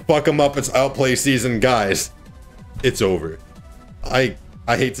 Bro said, fuck him up, it's outplay season, guys. It's over. I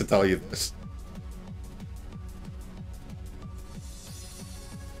hate to tell you this.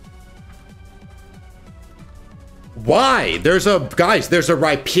 Why? There's a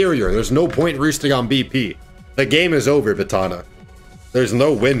Rhyperior. There's no point roosting on BP. The game is over, Vitana. There's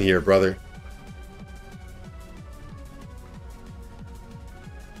no win here, brother.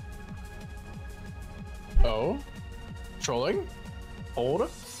 Oh? Trolling? Hold?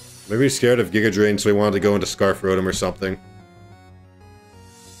 Maybe he's scared of Giga Drain, so he wanted to go into Scarf Rotom or something.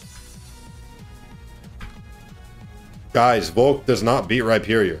 Guys, Volk does not beat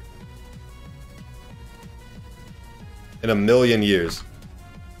Rhyperior. In a million years.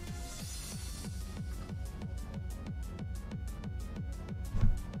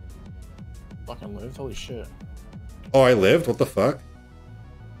 Fucking lived? Holy shit. Oh, I lived? What the fuck?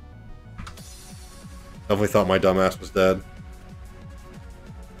 Definitely thought my dumbass was dead.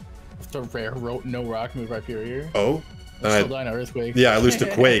 The rare no rock move Rhyperior. Oh? Still dying to Earthquake. Yeah, I lose to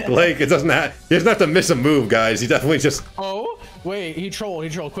Quake. Like, it doesn't have. He doesn't have to miss a move, guys. He definitely just. Oh? Wait, he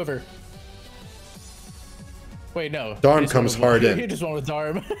trolled Quiver. Wait, no. Darm comes hard in. He just went with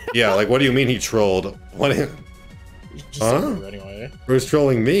Darm. Yeah, like, what do you mean he trolled? What? Huh? Anyway. Who's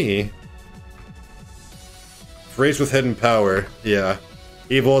trolling me? Phrase with hidden power. Yeah.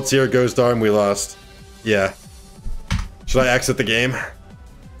 Evil, here goes Darm, we lost. Yeah. Should I exit the game?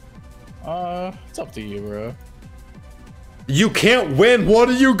 It's up to you, bro. You can't win! What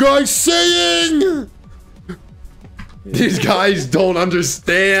are you guys saying? These guys don't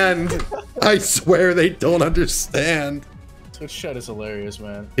understand. I swear they don't understand. This shit is hilarious,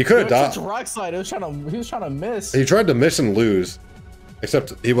 man. He could have died. Rock slide. He was trying to miss. He tried to miss and lose.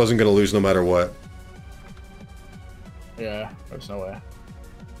 Except he wasn't gonna lose no matter what. Yeah, there's no way.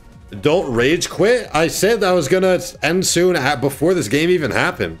 Don't rage quit? I said that was gonna end soon before this game even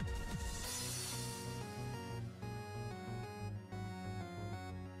happened.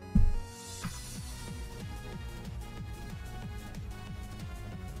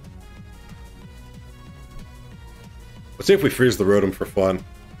 Let's see if we freeze the Rotom for fun.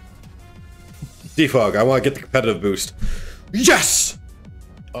 Defog, I want to get the competitive boost. Yes!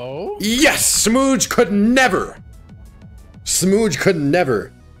 Oh? Yes! Smooge could never! Smooge could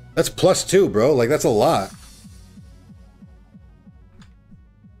never. That's +2, bro. Like, that's a lot.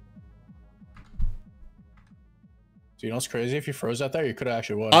 Do you know what's crazy? If you froze that there, you could have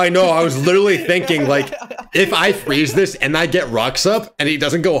actually won. I know, I was literally thinking, like, if I freeze this and I get rocks up and he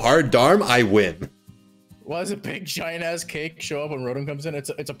doesn't go hard Darm, I win. Why does a big giant ass cake show up when Rotom comes in? It's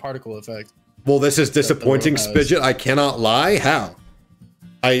a particle effect. Well, this is disappointing, Spidget. I cannot lie. How?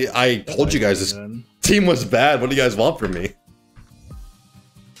 I told you guys this team was bad. What do you guys want from me?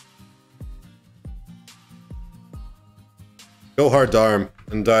 Go hard Darm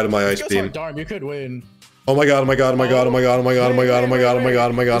and die to my ice beam. Darm, you could win. Oh my god, oh my god, oh my god, oh my god, oh my god, oh my god, oh my god, oh my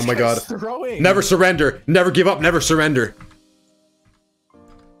god, oh my god, oh my god. Never surrender. Never give up, never surrender.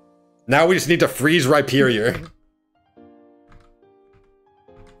 Now we just need to freeze Rhyperior.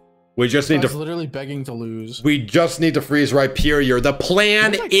 We just need to literally begging to lose. We just need to freeze right period. The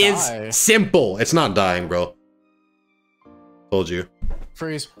plan is simple. It's not dying, bro. Told you.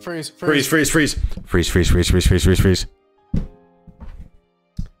 Freeze. Freeze.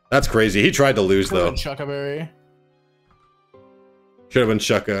 That's crazy. He tried to lose though. Chuckaberry. Should have been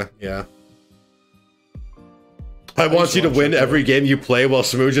Shucka, yeah. I want you to win every game you play while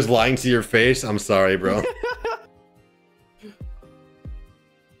Smooge is lying to your face. I'm sorry, bro.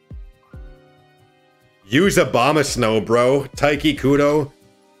 Use Obama Snow, bro. Taiki Kudo.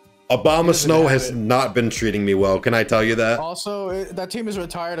 Obama Snow has not been treating me well. Can I tell you that? Also, that team is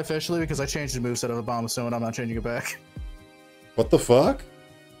retired officially because I changed the moveset of Obama Snow and I'm not changing it back. What the fuck?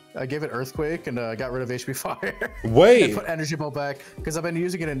 I gave it Earthquake and got rid of HP Fire. Wait. And put Energy Bolt back because I've been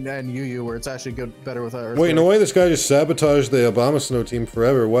using it in UU where it's actually good, better with Earthquake. Wait, no way this guy just sabotaged the Obama Snow team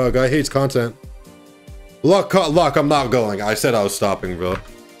forever. Wow, guy hates content. Luck, I'm not going. I said I was stopping, bro.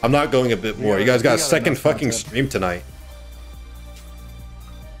 I'm not going a bit more. You guys got a second fucking stream tonight.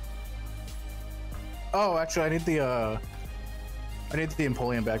 Oh, actually, I need the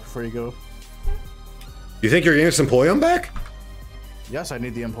Empoleon back before you go. You think you're getting this Empoleon back? Yes, I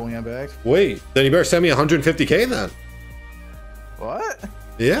need the Empoleon back. Wait, then you better send me 150k then. What?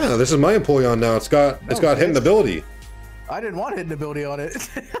 Yeah, this is my Empoleon now. It's got hidden ability. I didn't want hidden ability on it.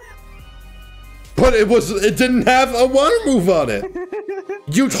 But it didn't have a water move on it.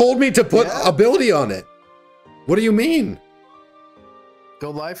 You told me to put ability on it. What do you mean?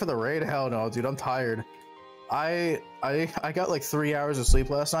 Go live for the raid? Hell no, dude. I'm tired. I got like 3 hours of sleep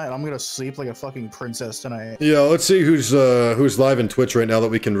last night, and I'm gonna sleep like a fucking princess tonight. Yeah, let's see who's live in Twitch right now that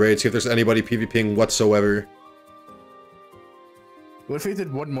we can raid. See if there's anybody PvPing whatsoever. What if we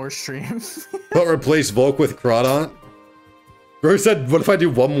did one more stream? But replace Volk with Crawdont? Bro said, what if I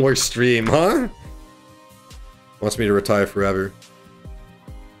do one more stream, huh? Wants me to retire forever.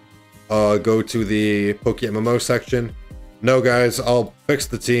 Go to the PokeMMO section. No, guys, I'll fix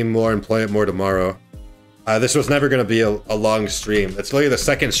the team more and play it more tomorrow. This was never going to be a long stream. It's literally the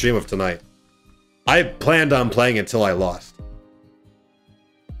second stream of tonight. I planned on playing until I lost.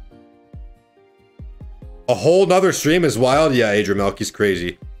 A whole nother stream is wild? Yeah, Adrian he's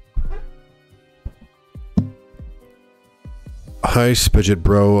crazy. Hi, Spidget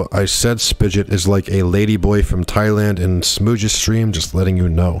bro. I said Spidget is like a ladyboy from Thailand in Smooge's stream, just letting you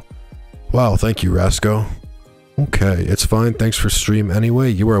know. Wow, thank you, Rasco. Okay, it's fine. Thanks for stream anyway.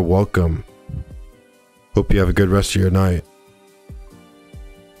 You are welcome. Hope you have a good rest of your night.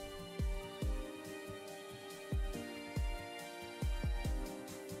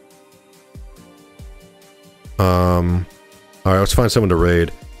 Alright, let's find someone to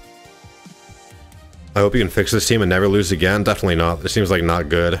raid. I hope you can fix this team and never lose again. Definitely not. This seems like not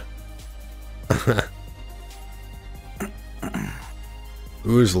good.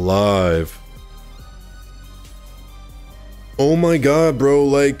 Who's live? Oh my god, bro,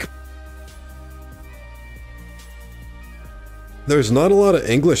 like... There's not a lot of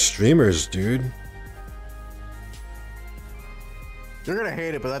English streamers, dude. You're gonna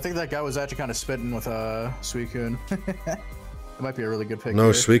hate it, but I think that guy was actually kind of spitting with Suicune. It might be a really good pick. No,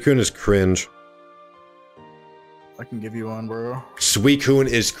 Suicune is cringe. I can give you one, bro. Suicune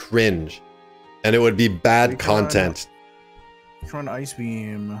is cringe. And it would be bad content. Run Ice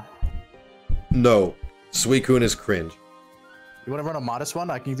Beam. No. Suicune is cringe. You want to run a modest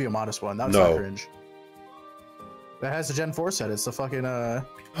one? I can give you a modest one. That's not cringe. That has the Gen 4 set. It's the fucking,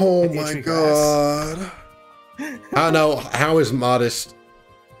 oh my god. I don't know. How is modest?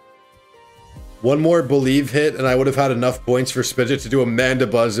 One more believe hit, and I would have had enough points for Spidget to do a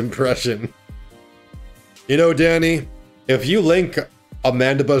Mandibuzz impression. You know, Danny, if you link a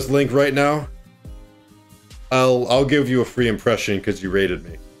Mandibuzz link right now, I'll give you a free impression because you rated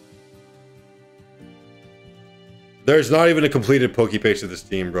me. There's not even a completed Pokepage of this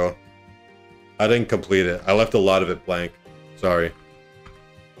team, bro. I didn't complete it. I left a lot of it blank. Sorry.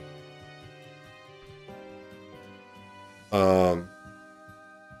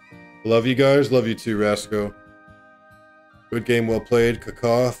 Love you guys. Love you too, Rasco. Good game, well played.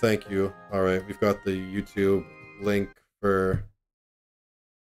 Kaka, thank you. Alright, we've got the YouTube link for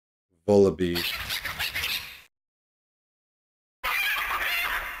Volibee.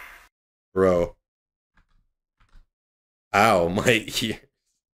 Bro. Ow, my ear.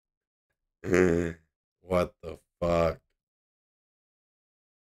 What the fuck?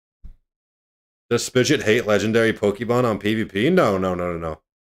 Does Spidget hate legendary Pokemon on PvP? No.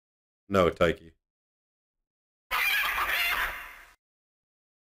 No, Taiki.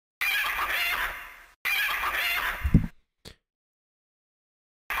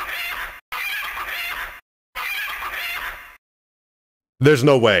 There's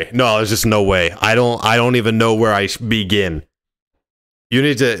no way. No, there's just no way. I don't even know where I begin. You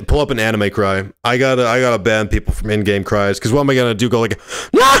need to pull up an anime cry. I gotta ban people from in-game cries, because what am I gonna do? Go like,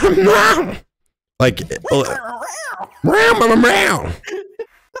 like, wow.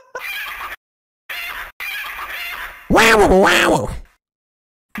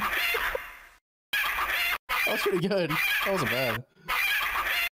 That was pretty good. That wasn't bad.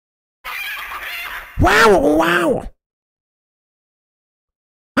 Wow. Wow.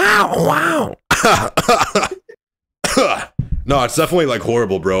 No, it's definitely like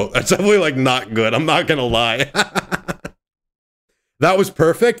horrible, bro. It's definitely like not good. I'm not gonna lie. That was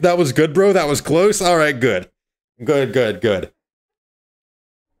perfect. That was good, bro. That was close. All right, good. Good.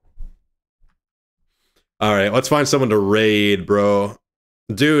 All right, let's find someone to raid, bro.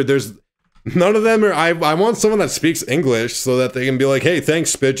 Dude, there's none of them are. I want someone that speaks English so that they can be like, hey,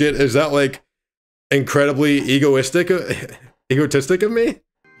 thanks, Spidget. Is that like incredibly egotistic of me?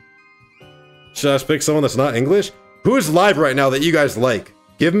 Should I pick someone that's not English? Who is live right now that you guys like?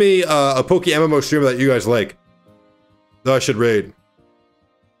 Give me a PokeMMO streamer that you guys like that I should raid.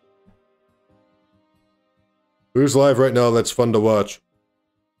 Who's live right now that's fun to watch?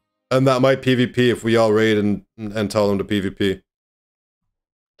 And that might PvP if we all raid and tell them to PvP.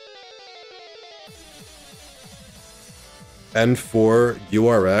 N4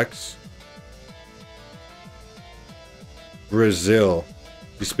 URX. Brazil.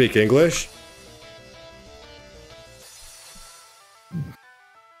 You speak English?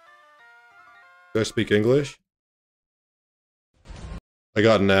 Do I speak English? I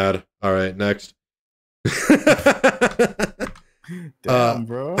got an ad. Alright, next. Damn,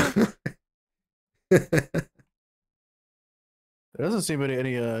 bro. There doesn't seem to be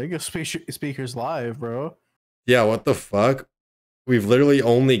any English speakers live, bro. Yeah, what the fuck? We've literally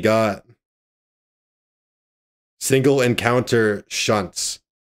only got single encounter shunts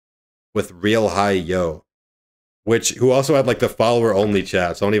with real high yo. Who also had like the follower only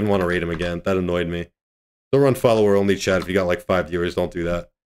chat, so I don't even want to rate him again. That annoyed me. Don't run follower only chat if you got like 5 viewers, don't do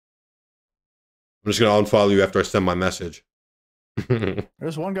that. I'm just gonna unfollow you after I send my message.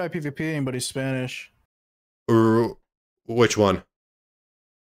 There's one guy PvPing, but he's Spanish. Which one?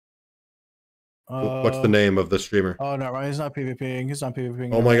 What's the name of the streamer? Oh, no, right. He's not PvPing. He's not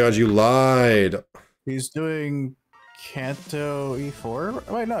PvPing. Oh my god, you lied. He's doing Kanto E4?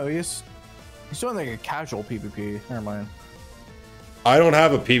 Wait, no, he's doing like a casual PvP. Never mind. I don't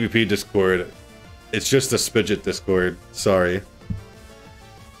have a PvP Discord. It's just a Spidget Discord. Sorry.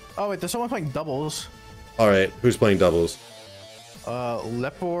 Oh, wait, there's someone playing doubles. Alright, who's playing doubles?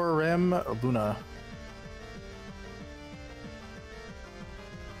 Leporem Luna.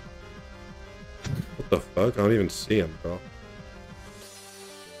 What the fuck? I don't even see him, bro.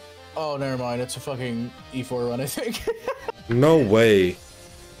 Oh, never mind. It's a fucking E4 run, I think. No way.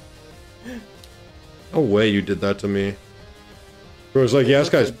 No way you did that to me. Bro, it's like, yeah, this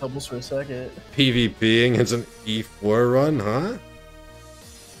guy's doubles for a second. PvPing. It's an E4 run, huh?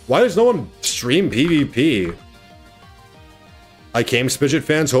 Why does no one stream PvP? I came, Spidget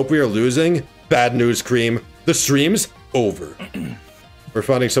fans. Hope we are losing. Bad news, Cream. The stream's over. We're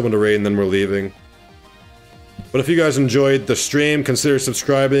finding someone to raid and then we're leaving. But if you guys enjoyed the stream, consider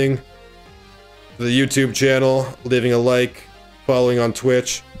subscribing to the YouTube channel, leaving a like, following on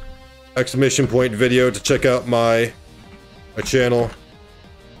Twitch, exclamation point video to check out my channel.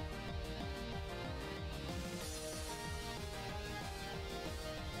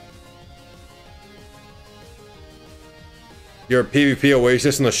 You're a PvP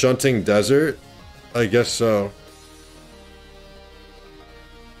oasis in the shunting desert? I guess so.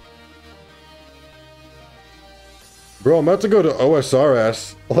 Bro, I'm about to go to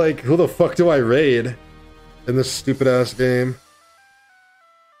OSRS. Like, who the fuck do I raid in this stupid ass game?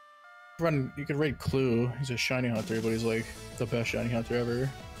 You could raid Clue. He's a shiny hunter, but he's like the best shiny hunter ever.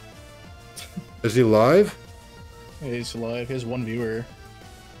 Is he live? Yeah, he's alive. He has 1 viewer.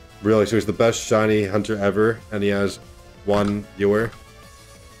 Really? So he's the best shiny hunter ever, and he has 1 viewer?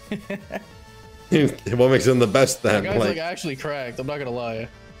 What makes him the best then? That guy's like actually cracked. I'm not gonna lie.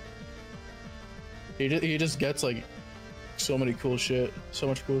 He just gets like so many cool shit. So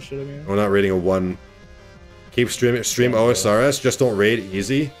much cool shit. I mean, we're not raiding a 1. Keep streaming. Stream OSRS. Just don't raid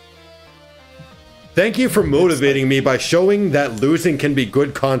easy. Thank you for motivating me by showing that losing can be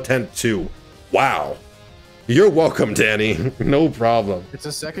good content too. Wow. You're welcome, Danny. No problem. It's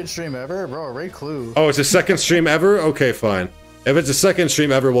a second stream ever? Bro, raid Clue. Oh, it's a second stream ever? Okay, fine. If it's a second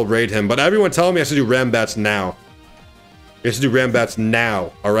stream ever, we'll raid him. But everyone telling me I have to do Rambats now. You have to do Rambats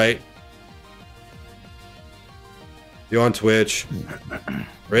now, alright? You on Twitch.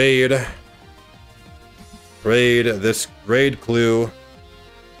 Raid. Raid Clue.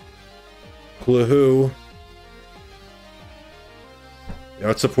 Plahoo. Yeah,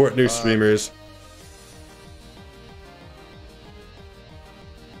 let's support new streamers.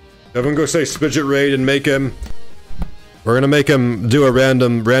 Everyone go say Spidget Raid and make him... We're gonna make him do a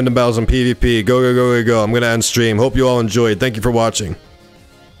random battles on PvP. Go, go, go, go, go. I'm gonna end stream. Hope you all enjoyed. Thank you for watching.